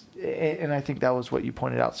 Because, and I think that was what you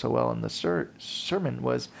pointed out so well in the sermon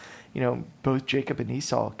was, both Jacob and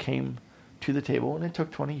Esau came to the table, and it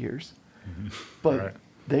took 20 years. Mm-hmm. But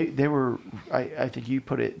they were, I think you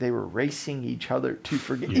put it, they were racing each other to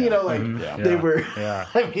forgive. They were,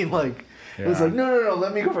 I mean, like, it was like, no,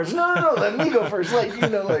 let me go first. No, let me go first. Like,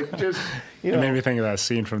 just, It made me think of that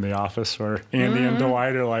scene from The Office where Andy and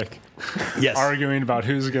Dwight are like arguing about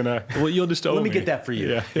who's going to, well, you'll just owe me. Let me get that for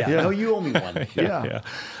you. Yeah. No, you owe me one. Yeah.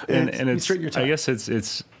 And it's, I guess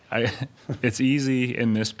it's easy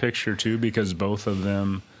in this picture too, because both of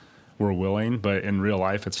them were willing, but in real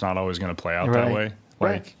life, it's not always going to play out that way.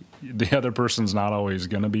 Like, the other person's not always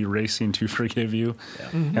going to be racing to forgive you,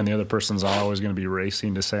 and the other person's not always going to be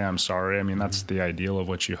racing to say, I'm sorry. I mean, that's the ideal of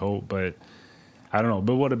what you hope, but I don't know.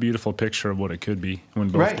 But what a beautiful picture of what it could be when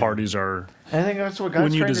both parties are. I think that's what God's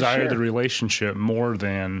when you trying desire to share. the relationship more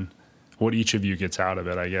than what each of you gets out of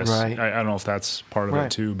it, I guess. Right. I don't know if that's part of it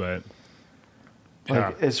too, but.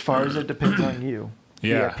 Like, as far as it depends on you.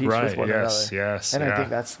 Be at peace with one another. Yes. And I think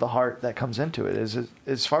that's the heart that comes into it. Is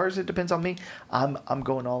as far as it depends on me, I'm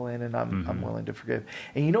going all in, and I'm willing to forgive.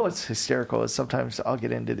 And you know what's hysterical is sometimes I'll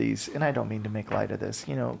get into these, and I don't mean to make light of this,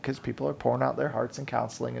 because people are pouring out their hearts in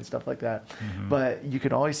counseling and stuff like that. Mm-hmm. But you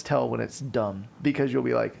can always tell when it's dumb, because you'll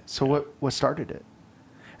be like, so what started it?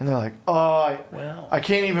 And they're like, Well. I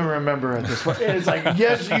can't even remember at this point. And it's like,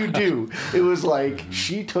 yes, you do. It was like,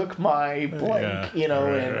 she took my blank,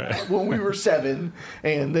 when we were 7.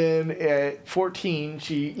 And then at 14,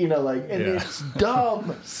 she, it's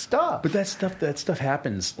dumb stuff. But that stuff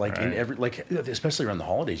happens in every, especially around the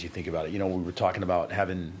holidays. You think about it. We were talking about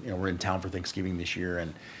having, we're in town for Thanksgiving this year,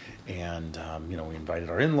 and we invited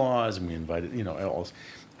our in-laws, and we invited, all.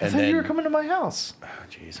 I thought you were coming to my house. Oh,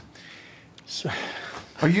 jeez. So,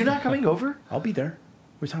 are you not coming over? I'll be there.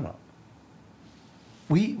 What are you talking about?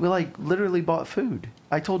 We literally bought food.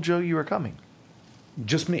 I told Joe you were coming.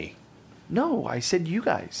 Just me? No, I said you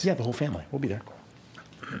guys. Yeah, the whole family. We'll be there.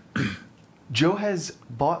 Joe has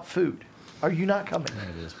bought food. Are you not coming? There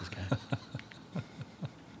it is, this guy.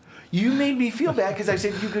 You made me feel bad because I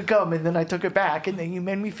said you could come, and then I took it back, and then you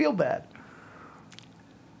made me feel bad.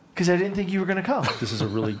 Because I didn't think you were going to come. This is a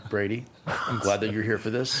really, Brady, I'm glad that you're here for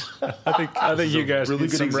this. I think you guys really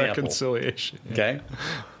need good some example. reconciliation. Yeah. Okay?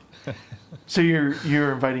 So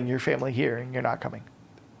you're inviting your family here, and you're not coming.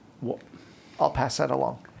 Well, I'll pass that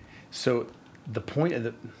along. so the point of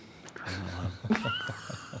the...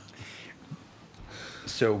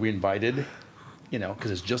 So we invited, because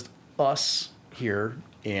it's just us here,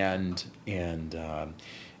 and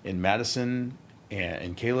Madison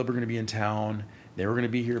and Caleb are going to be in town. They were going to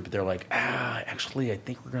be here, but they're like, actually, I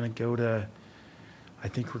think we're going to go to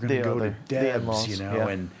Deb's,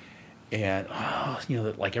 and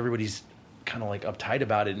like everybody's kind of like uptight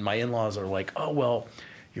about it, and my in-laws are like, oh well,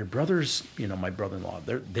 your brothers, my brother-in-law,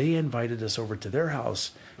 they invited us over to their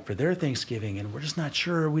house for their Thanksgiving, and we're just not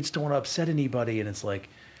sure. We just don't want to upset anybody, and it's like,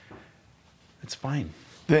 it's fine.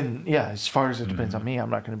 Then as far as it depends on me, I'm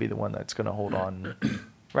not going to be the one that's going to hold on.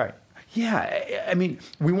 Right. Yeah, I mean,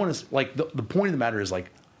 we want to, the point of the matter is,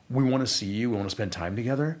 we want to see you, we want to spend time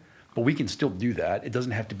together, but we can still do that. It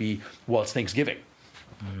doesn't have to be, it's Thanksgiving.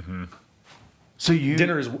 Mm-hmm. So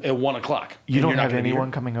dinner is at 1 o'clock. You don't have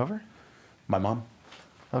anyone coming over? My mom.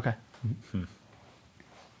 Okay. Mm-hmm.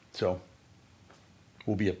 So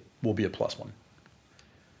we'll be a plus one.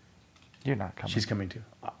 You're not coming. She's coming too.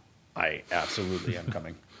 I absolutely am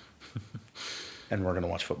coming. And we're going to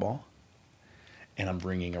watch football. And I'm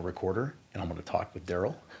bringing a recorder, and I'm going to talk with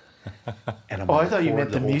Daryl. And I thought you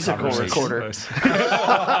meant the musical recorder.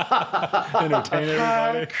 Entertain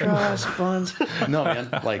everybody. Cross buns. No, man.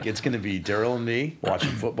 It's going to be Daryl and me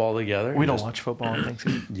watching football together. We don't watch football on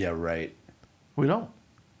Thanksgiving. Yeah, right. We don't.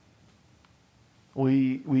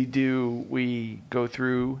 We go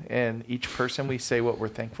through, and each person we say what we're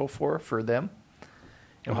thankful for them.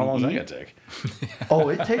 And how long is that going to take?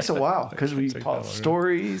 It takes a while because we tell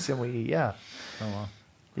stories, and Oh, wow.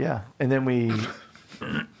 Yeah, and then we...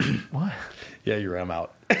 What? Yeah, I'm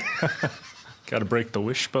out. Got to break the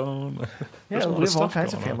wishbone. Yeah, we have all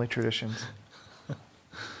kinds of family traditions.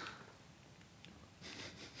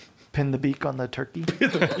 Pin the beak on the turkey.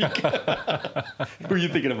 Were you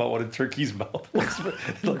thinking about what a turkey's mouth looks like?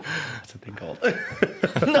 What's the thing called?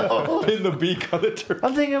 No. Pin the beak on the turkey.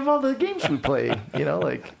 I'm thinking of all the games we play.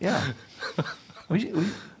 We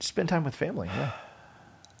spend time with family, yeah.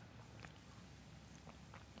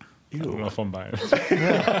 I don't know if I'm buying it.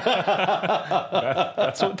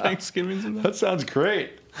 That's what Thanksgiving's about. That sounds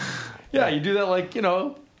great. Yeah, you do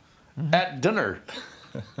that at dinner.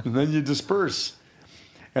 And then you disperse.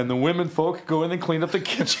 And the women folk go in and clean up the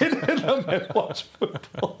kitchen, and the men watch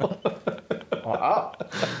football. Wow.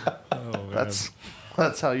 Oh,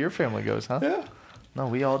 That's how your family goes, huh? Yeah. No,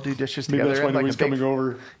 we all do dishes Maybe together. that's why nobody's coming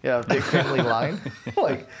over. Yeah, big family line.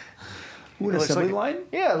 An assembly line?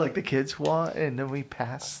 Yeah, the kids want, and then we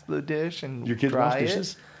pass the dish and Your kids dry wash it.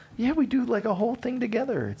 dishes? Yeah, we do a whole thing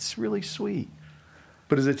together. It's really sweet.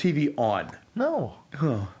 But is the TV on? No.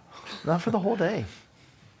 Oh. Not for the whole day.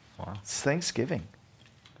 Wow. It's Thanksgiving.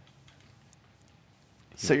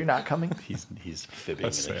 So you're not coming? He's fibbing.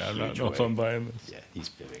 Let's say I don't know if I'm buying this. Yeah, he's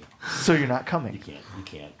fibbing. So you're not coming? You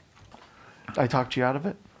can't. I talked you out of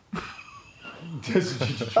it?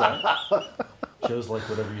 Joe's like,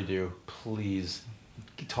 whatever you do, please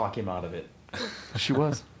talk him out of it. She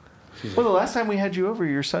was. Well, the last time we had you over,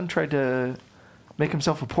 your son tried to make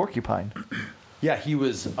himself a porcupine. Yeah, he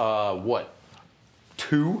was, 2?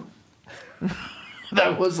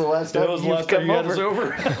 That was the last time you've come you had us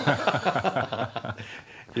over. over.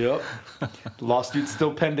 Yep. Lawsuit's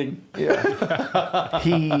still pending. Yeah.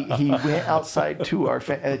 He went outside to our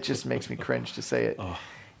fence. It just makes me cringe to say it. Oh.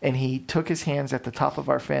 And he took his hands at the top of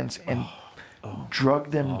our fence and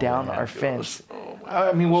drug them down our fence.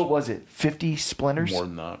 I mean, what was it? 50 splinters? More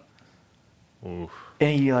than that. Oof.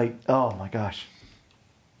 And he oh my gosh.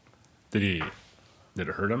 Did he Did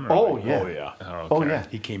it hurt him? Or Oh, like- yeah. Oh, yeah. Oh, yeah.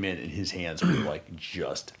 He came in and his hands were like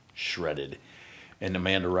just shredded. And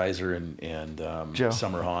Amanda Reiser and Joe.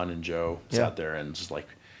 Summer Hahn and Joe Yeah. sat there and just like,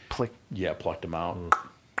 Plick. yeah, plucked him out.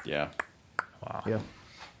 Yeah. Wow. Yeah.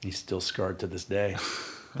 He's still scarred to this day.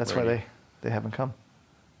 That's why Brady. they haven't come.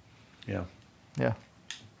 Yeah. Yeah.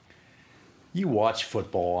 You watch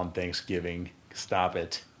football on Thanksgiving. Stop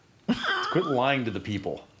it. Quit lying to the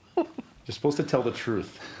people. You're supposed to tell the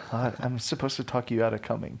truth. I'm supposed to talk you out of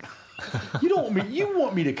coming. You don't want me. You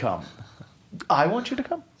want me to come. I want you to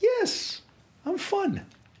come. Yes. I'm fun.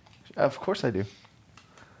 Of course I do.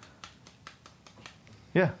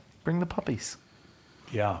 Yeah. Bring the puppies.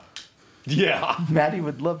 Yeah. Yeah. Maddie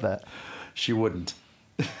would love that. She wouldn't.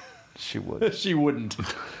 She would. She wouldn't.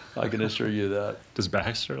 I can assure you that. Does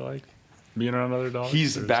Baxter like being around other dogs?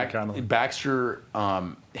 He's Or is back. he kinda like- Baxter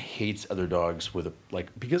hates other dogs with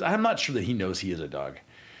because I'm not sure that he knows he is a dog,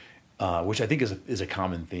 which I think is a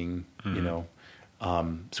common thing, you know.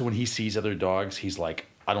 So when he sees other dogs, he's like,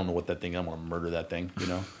 I don't know what that thing. I'm going to murder that thing, you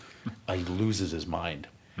know. He loses his mind.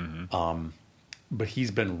 But he's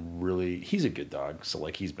a good dog. So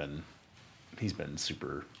like he's been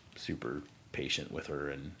super super patient with her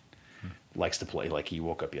and likes to play. Like he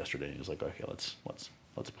woke up yesterday and he was like, okay, let's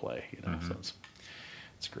play, you know. So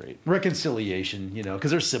it's great reconciliation, you know,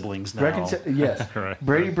 because they're siblings now. Yes. Right.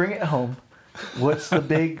 Brady, bring it home. What's the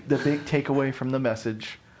big takeaway from the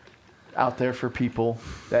message out there for people?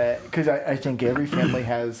 That because I think every family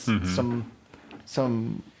has some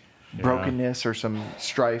brokenness or some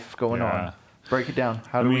strife going Yeah. on. Break it down.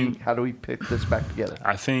 How do we pick this back together?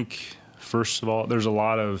 I think, first of all, there's a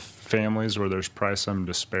lot of families where there's probably some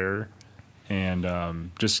despair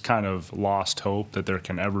and just kind of lost hope that there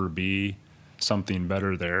can ever be something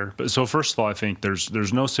better there. But so first of all, I think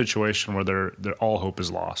there's no situation where there all hope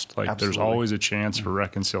is lost. Like there's Absolutely. always a chance for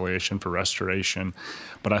reconciliation, for restoration.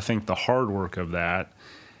 But I think the hard work of that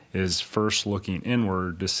is first looking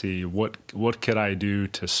inward to see what could I do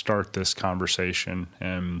to start this conversation.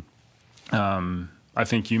 And I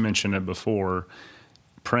think you mentioned it before,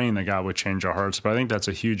 praying that God would change our hearts. But I think that's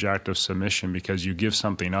a huge act of submission because you give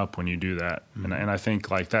something up when you do that. And I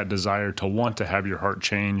think like that desire to want to have your heart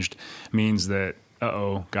changed means that,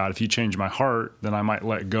 God, if you change my heart, then I might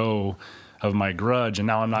let go of my grudge. And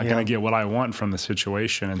now I'm not going to get what I want from the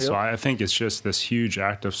situation. And so I think it's just this huge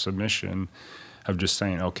act of submission of just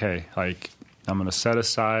saying, okay, like I'm going to set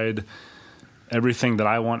aside everything that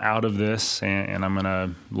I want out of this, and I'm going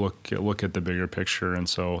to look at the bigger picture. And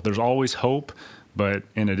so there's always hope, but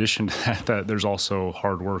in addition to that, there's also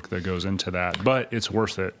hard work that goes into that. But it's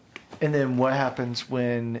worth it. And then what happens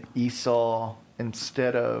when Esau,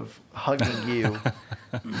 instead of hugging you,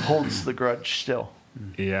 holds the grudge still?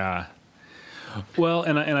 Yeah. Well,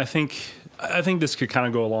 and I think this could kind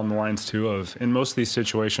of go along the lines too of in most of these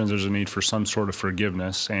situations there's a need for some sort of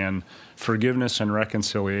forgiveness, and forgiveness and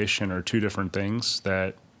reconciliation are two different things.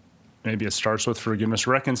 That maybe it starts with forgiveness.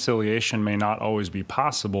 Reconciliation may not always be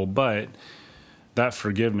possible, but that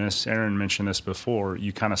forgiveness, Aaron mentioned this before,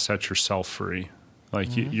 you kind of set yourself free.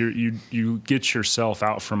 Like you get yourself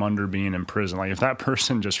out from under being in prison. Like if that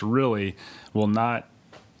person just really will not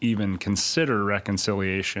even consider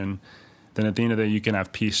reconciliation, then at the end of the day, you can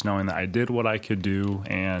have peace knowing that I did what I could do.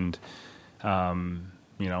 And,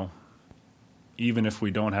 even if we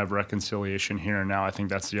don't have reconciliation here and now, I think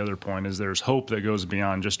that's the other point is there's hope that goes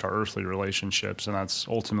beyond just our earthly relationships. And that's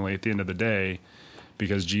ultimately at the end of the day,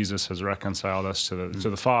 because Jesus has reconciled us to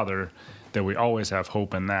the Father, that we always have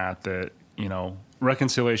hope in that,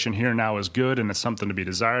 reconciliation here and now is good and it's something to be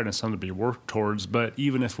desired and it's something to be worked towards. But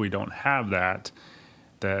even if we don't have that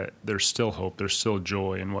there's still hope, there's still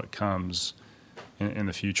joy in what comes in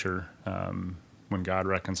the future when God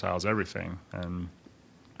reconciles everything. And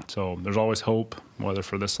so there's always hope, whether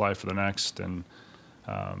for this life or the next. And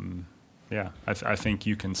I think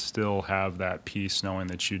you can still have that peace knowing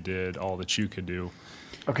that you did all that you could do.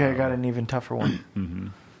 Okay, I got an even tougher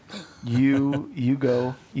one.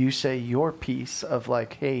 You say your piece of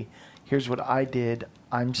like, hey, here's what I did.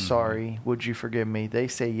 I'm sorry. Would you forgive me? They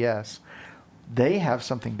say yes. They have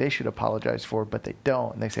something they should apologize for, but they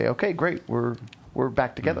don't. And they say, okay, great. We're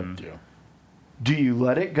back together. Yeah. Do you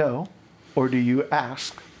let it go, or do you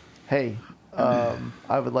ask, hey, I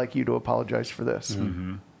would like you to apologize for this?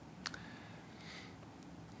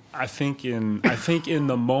 I think in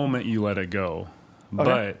the moment you let it go,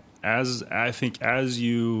 Okay. but as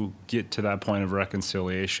you get to that point of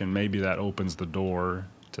reconciliation, maybe that opens the door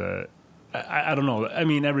to. I don't know. I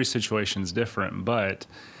mean, every situation is different, but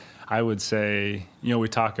I would say, we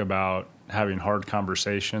talk about having hard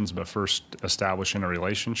conversations, but first establishing a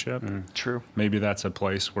relationship. True. Maybe that's a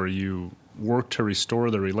place where you work to restore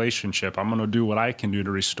the relationship. I'm going to do what I can do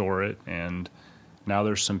to restore it. And now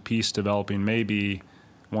there's some peace developing. Maybe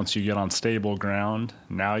once you get on stable ground,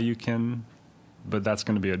 now you can, but that's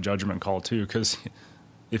going to be a judgment call too, because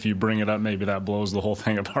if you bring it up, maybe that blows the whole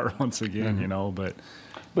thing apart once again, you know, but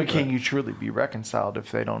can you truly be reconciled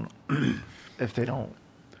if they don't, if they don't?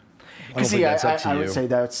 I don't See, think that's up to I you. would say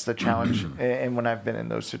that's the challenge. And when I've been in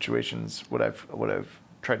those situations, what I've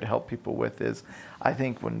tried to help people with is, I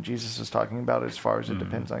think when Jesus is talking about, as far as it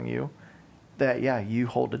depends on you, that you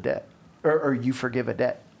hold a debt or you forgive a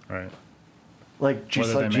debt. right. Like just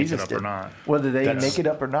Whether like they make Jesus it up did. or not. Whether they That's- make it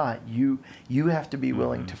up or not, you have to be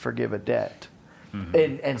willing to forgive a debt.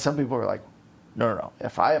 And some people are like, no.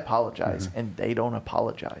 If I apologize and they don't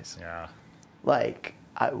apologize, Yeah. like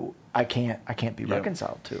I can't be Yeah.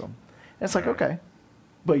 reconciled to them. And it's like, okay,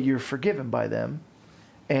 but you're forgiven by them.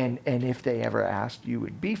 And if they ever asked, you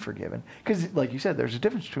would be forgiven. Because, like you said, there's a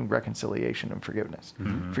difference between reconciliation and forgiveness.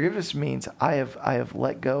 Forgiveness means I have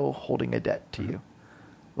let go, holding a debt to you.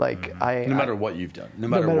 Like No matter what you've done, no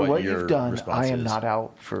no matter what your you've done, response I am is. not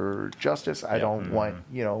out for justice. I don't want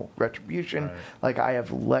retribution. Right. Like I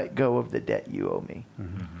have let go of the debt you owe me.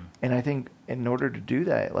 And I think in order to do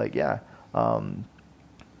that,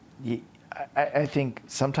 I think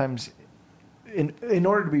sometimes in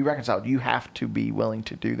order to be reconciled, you have to be willing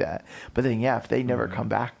to do that. But then, if they never come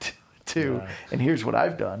back to Yeah. and here's what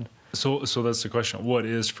I've done. So that's the question. What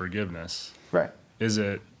is forgiveness? Right. Is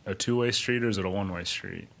it a two-way street or is it a one-way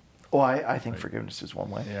street? Well, I think forgiveness is one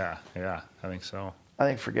way. Yeah, I think so. I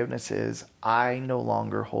think forgiveness is I no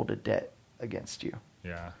longer hold a debt against you.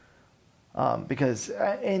 Yeah. Because,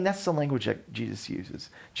 and that's the language that Jesus uses.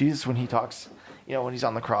 Jesus, when he talks, when he's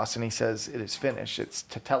on the cross and he says it is finished, it's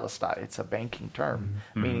tetelestai. It's a banking term,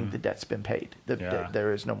 meaning the debt's been paid.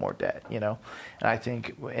 There is no more debt, And I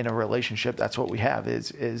think in a relationship, that's what we have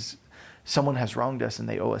is someone has wronged us and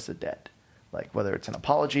they owe us a debt. Like whether it's an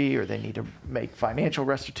apology or they need to make financial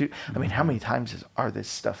restitution. I mean, how many times are this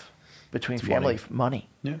stuff between family? Money.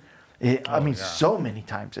 Yeah. So many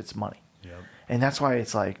times it's money. Yep. And that's why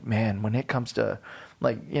it's like, man, when it comes to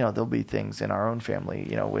there'll be things in our own family,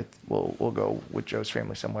 we'll go with Joe's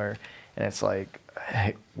family somewhere and it's like,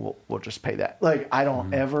 hey, we'll just pay that. Like, I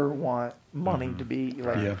don't ever want money to be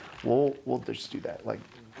like, we'll just do that. Like,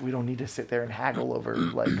 we don't need to sit there and haggle over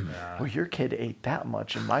like, well, your kid ate that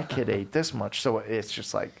much and my kid ate this much. So it's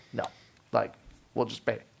just like, no, like we'll just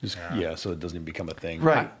pay it. So it doesn't even become a thing.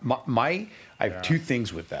 Right. I have two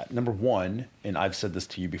things with that. Number one, and I've said this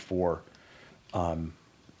to you before, I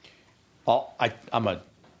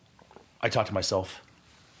talk to myself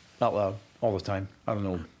out loud all the time. I don't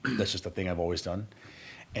know. That's just a thing I've always done.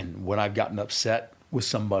 And when I've gotten upset with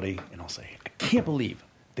somebody and I'll say, I can't believe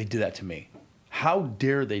they did that to me. How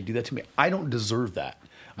dare they do that to me? I don't deserve that.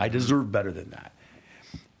 I deserve better than that.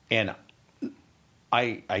 And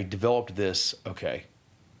I developed this, okay,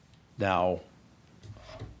 now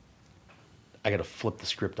I got to flip the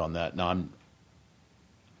script on that. Now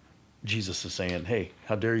Jesus is saying, hey,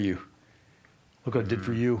 how dare you? Look what I did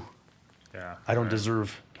for you. Yeah. I don't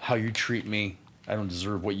deserve how you treat me. I don't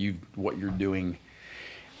deserve what you're doing.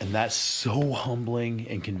 And that's so humbling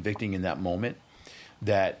and convicting in that moment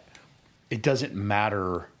that it doesn't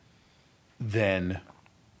matter then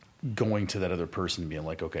going to that other person and being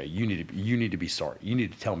like, okay, you need to be sorry. You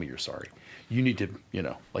need to tell me you're sorry. You need to,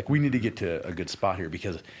 we need to get to a good spot here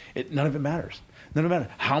because none of it matters. None of it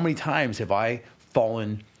matters. How many times have I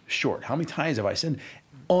fallen short? How many times have I sinned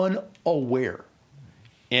unaware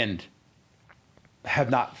and have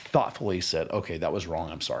not thoughtfully said, okay, that was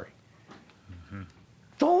wrong. I'm sorry.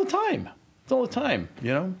 It's all the time. It's all the time,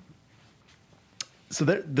 So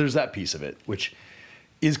there's that piece of it, which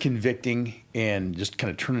is convicting and just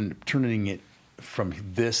kind of turning it from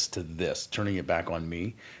this to this, turning it back on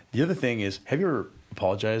me. The other thing is, have you ever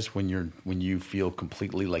apologized when you feel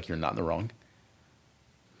completely like you're not in the wrong?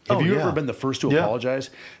 Have you ever been the first to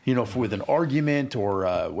apologize? With an argument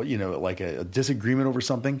or like a disagreement over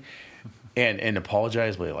something, and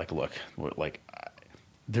apologize, but like, look,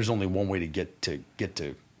 there's only one way to get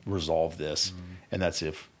to resolve this, and that's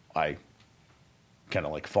if I kind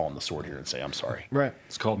of fall on the sword here and say I'm sorry. Right.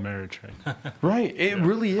 It's called marriage, right? Right. It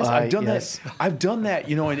really is. I've done yes. that. I've done that.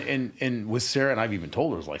 And with Sarah, and I've even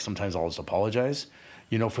told her sometimes I'll just apologize.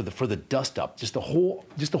 For the dust up, just the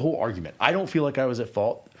whole argument. I don't feel like I was at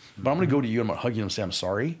fault, but I'm going to go to you. I'm going to hug you and say I'm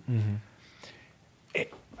sorry.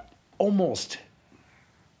 Almost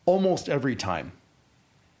every time,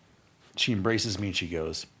 she embraces me and she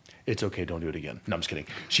goes, "It's okay. Don't do it again." No, I'm just kidding.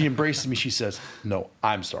 She embraces me. She says, "No,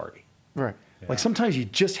 I'm sorry." Right. Like sometimes you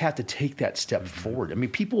just have to take that step forward. I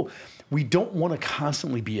mean, we don't want to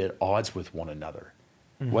constantly be at odds with one another,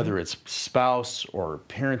 whether it's spouse or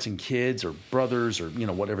parents and kids or brothers or,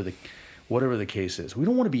 whatever the case is. We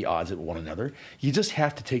don't want to be odds at one another. You just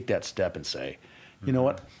have to take that step and say, you know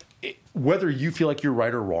what, whether you feel like you're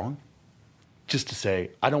right or wrong, just to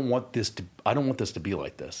say, I don't want this to be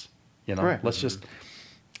like this. Right. Let's just,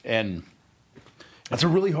 and that's a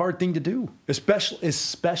really hard thing to do, especially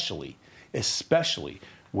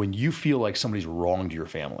when you feel like somebody's wronged your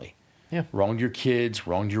family, wronged your kids,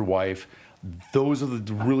 wronged your wife. Those are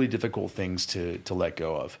the really difficult things to let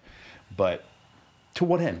go of. But to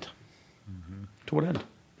what end? To what end?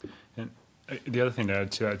 And the other thing to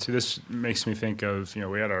add to that, too, this makes me think of,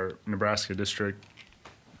 we had our Nebraska district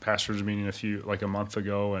pastors meeting a month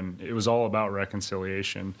ago, and it was all about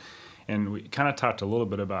reconciliation. And we kind of talked a little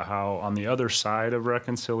bit about how on the other side of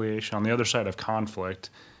reconciliation, on the other side of conflict,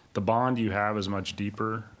 the bond you have is much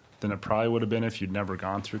deeper than it probably would have been if you'd never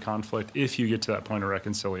gone through conflict, if you get to that point of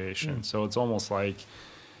reconciliation. So it's almost like,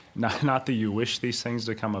 not that you wish these things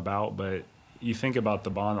to come about, but you think about the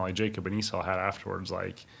bond that like Jacob and Esau had afterwards,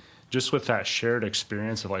 like just with that shared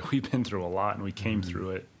experience of like, we've been through a lot and we came through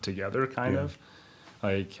it together kind of.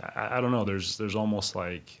 Like, I don't know, there's almost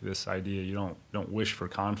like this idea you don't wish for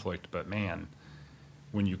conflict, but man,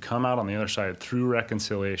 when you come out on the other side through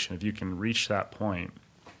reconciliation, if you can reach that point,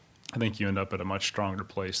 I think you end up at a much stronger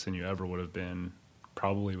place than you ever would have been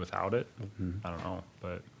probably without it. I don't know,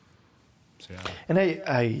 but so, yeah. And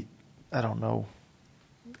I don't know.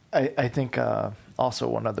 I think also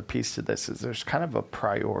one other piece to this is there's kind of a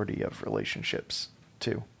priority of relationships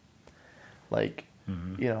too. Like,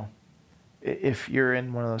 if you're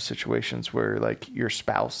in one of those situations where like your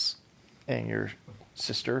spouse and your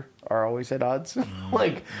sister are always at odds,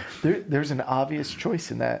 like there's an obvious choice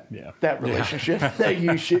in that relationship that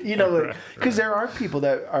you should, because there are people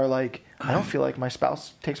that are like, I don't feel like my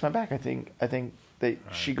spouse takes my back. I think that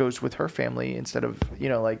she goes with her family instead of,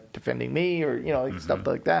 like defending me or, like stuff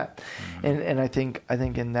like that. And I think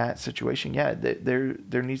in that situation,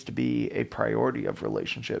 there needs to be a priority of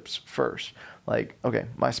relationships first. Like, okay,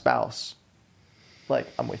 my spouse, like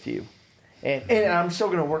I'm with you. And I'm still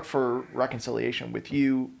going to work for reconciliation with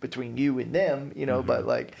you, between you and them, but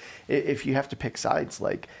like if you have to pick sides,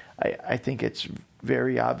 like I think it's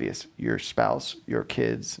very obvious your spouse, your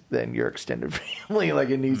kids, then your extended family, like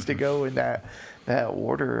it needs to go in that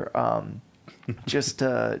order. Just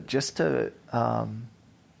to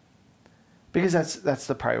because that's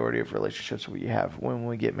the priority of relationships we have. When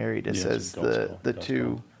we get married, it says the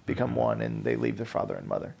two become one and they leave their father and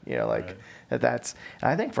mother, that's,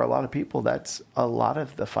 and I think for a lot of people, that's a lot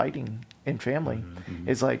of the fighting in family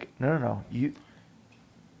is like, no,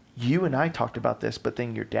 you and I talked about this, but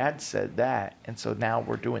then your dad said that. And so now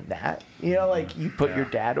we're doing that, like you put your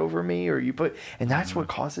dad over me and that's what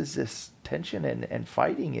causes this tension and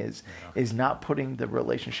fighting is not putting the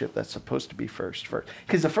relationship that's supposed to be first.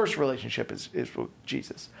 Because the first relationship is with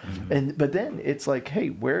Jesus. But then it's like, hey,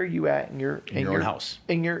 where are you at in your own house?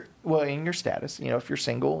 In your status, if you're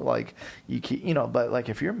single, like you keep, but like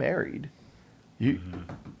if you're married,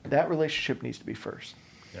 that relationship needs to be first,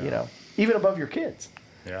 even above your kids.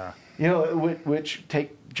 Yeah. Which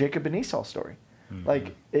take Jacob and Esau's story.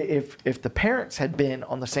 Like if the parents had been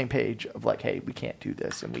on the same page of like, hey, we can't do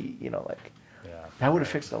this, and we, that would have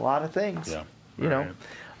fixed a lot of things. Yeah.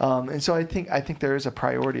 And so I think there is a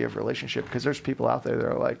priority of relationship because there's people out there that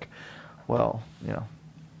are like, well,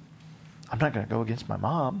 I'm not going to go against my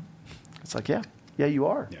mom. It's like, yeah, you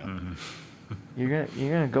are. Yeah. You're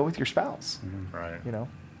gonna go with your spouse. Right.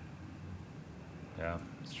 Yeah,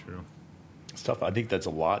 it's true. It's tough. I think that's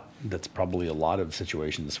probably a lot of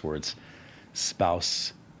situations where it's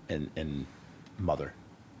spouse and mother.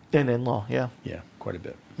 And in-law, yeah. Yeah, quite a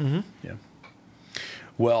bit. Yeah.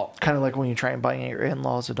 Well, kind of like when you try and buy your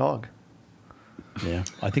in-laws a dog. Yeah,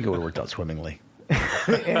 I think it would have worked out swimmingly.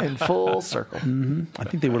 In full circle. I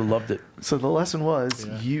think they would have loved it. So the lesson was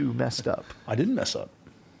you messed up. I didn't mess up.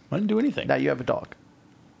 I didn't do anything. Now you have a dog.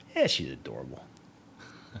 Yeah, she's adorable.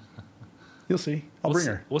 You'll see. I'll bring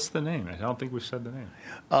her. What's the name? I don't think we've said the name.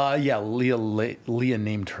 Leah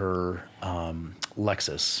named her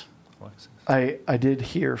Lexus. I did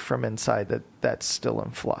hear from inside that that's still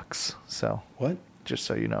in flux. So what? Just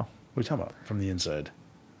so you know. What are you talking about? From the inside?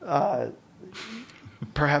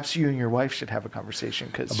 Perhaps you and your wife should have a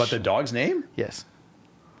conversation about the dog's name. Yes.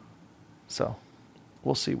 So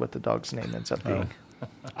we'll see what the dog's name ends up being.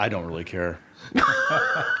 I don't really care.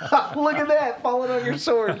 Look at that, falling on your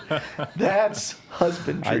sword. That's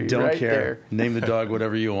husbandry. I don't right care. There. Name the dog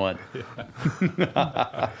whatever you want.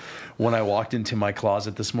 When I walked into my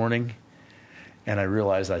closet this morning, and I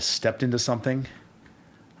realized I stepped into something.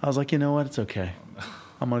 I was like, you know what? It's okay.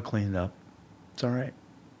 I'm going to clean it up. It's all right.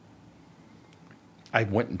 I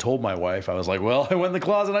went and told my wife. I was like, well, I went in the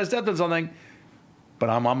closet and I stepped in something, but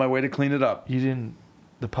I'm on my way to clean it up.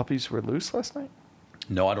 The puppies were loose last night?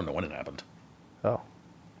 No, I don't know when it happened. Oh.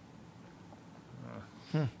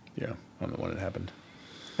 Yeah, I don't know when it happened.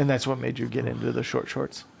 And that's what made you get into the short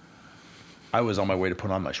shorts? I was on my way to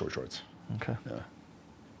put on my short shorts. Okay. Yeah.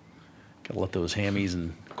 Got to let those hammies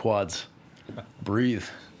and quads breathe.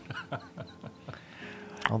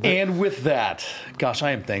 And with that, gosh,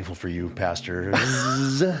 I am thankful for you, Pastor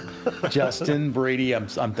Justin, Brady. I'm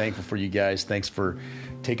thankful for you guys. Thanks for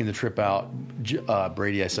taking the trip out.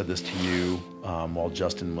 Brady, I said this to you while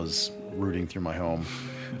Justin was rooting through my home.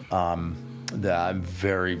 That I'm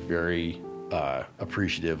very, very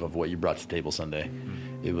appreciative of what you brought to the table Sunday.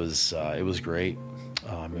 It was great.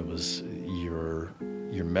 It was your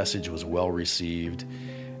message was well received.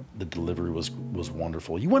 The delivery was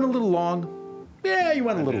wonderful. You went a little long. Yeah, you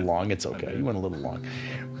went a little long. It's okay. You went a little long.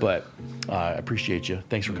 But I appreciate you.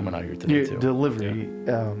 Thanks for coming out here today, Your too. delivery,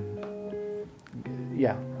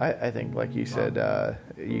 I think, like you said,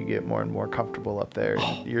 you get more and more comfortable up there.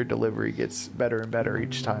 And your delivery gets better and better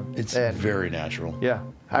each time. It's very natural. Yeah.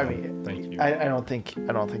 I mean, Thank you. I don't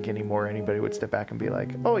think anymore anybody would step back and be like,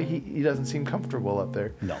 oh, he doesn't seem comfortable up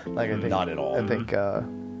there. No, I think, not at all.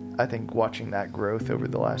 I think watching that growth over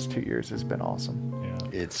the last 2 years has been awesome.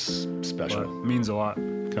 Yeah. It's special. But it means a lot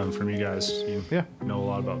coming from you guys. You Yeah. know a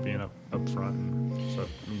lot about being up front, and so it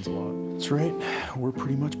means a lot. That's right. We're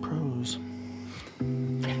pretty much pros.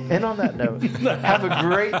 And on that note, have a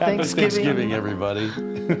great Thanksgiving. Thanksgiving, everybody.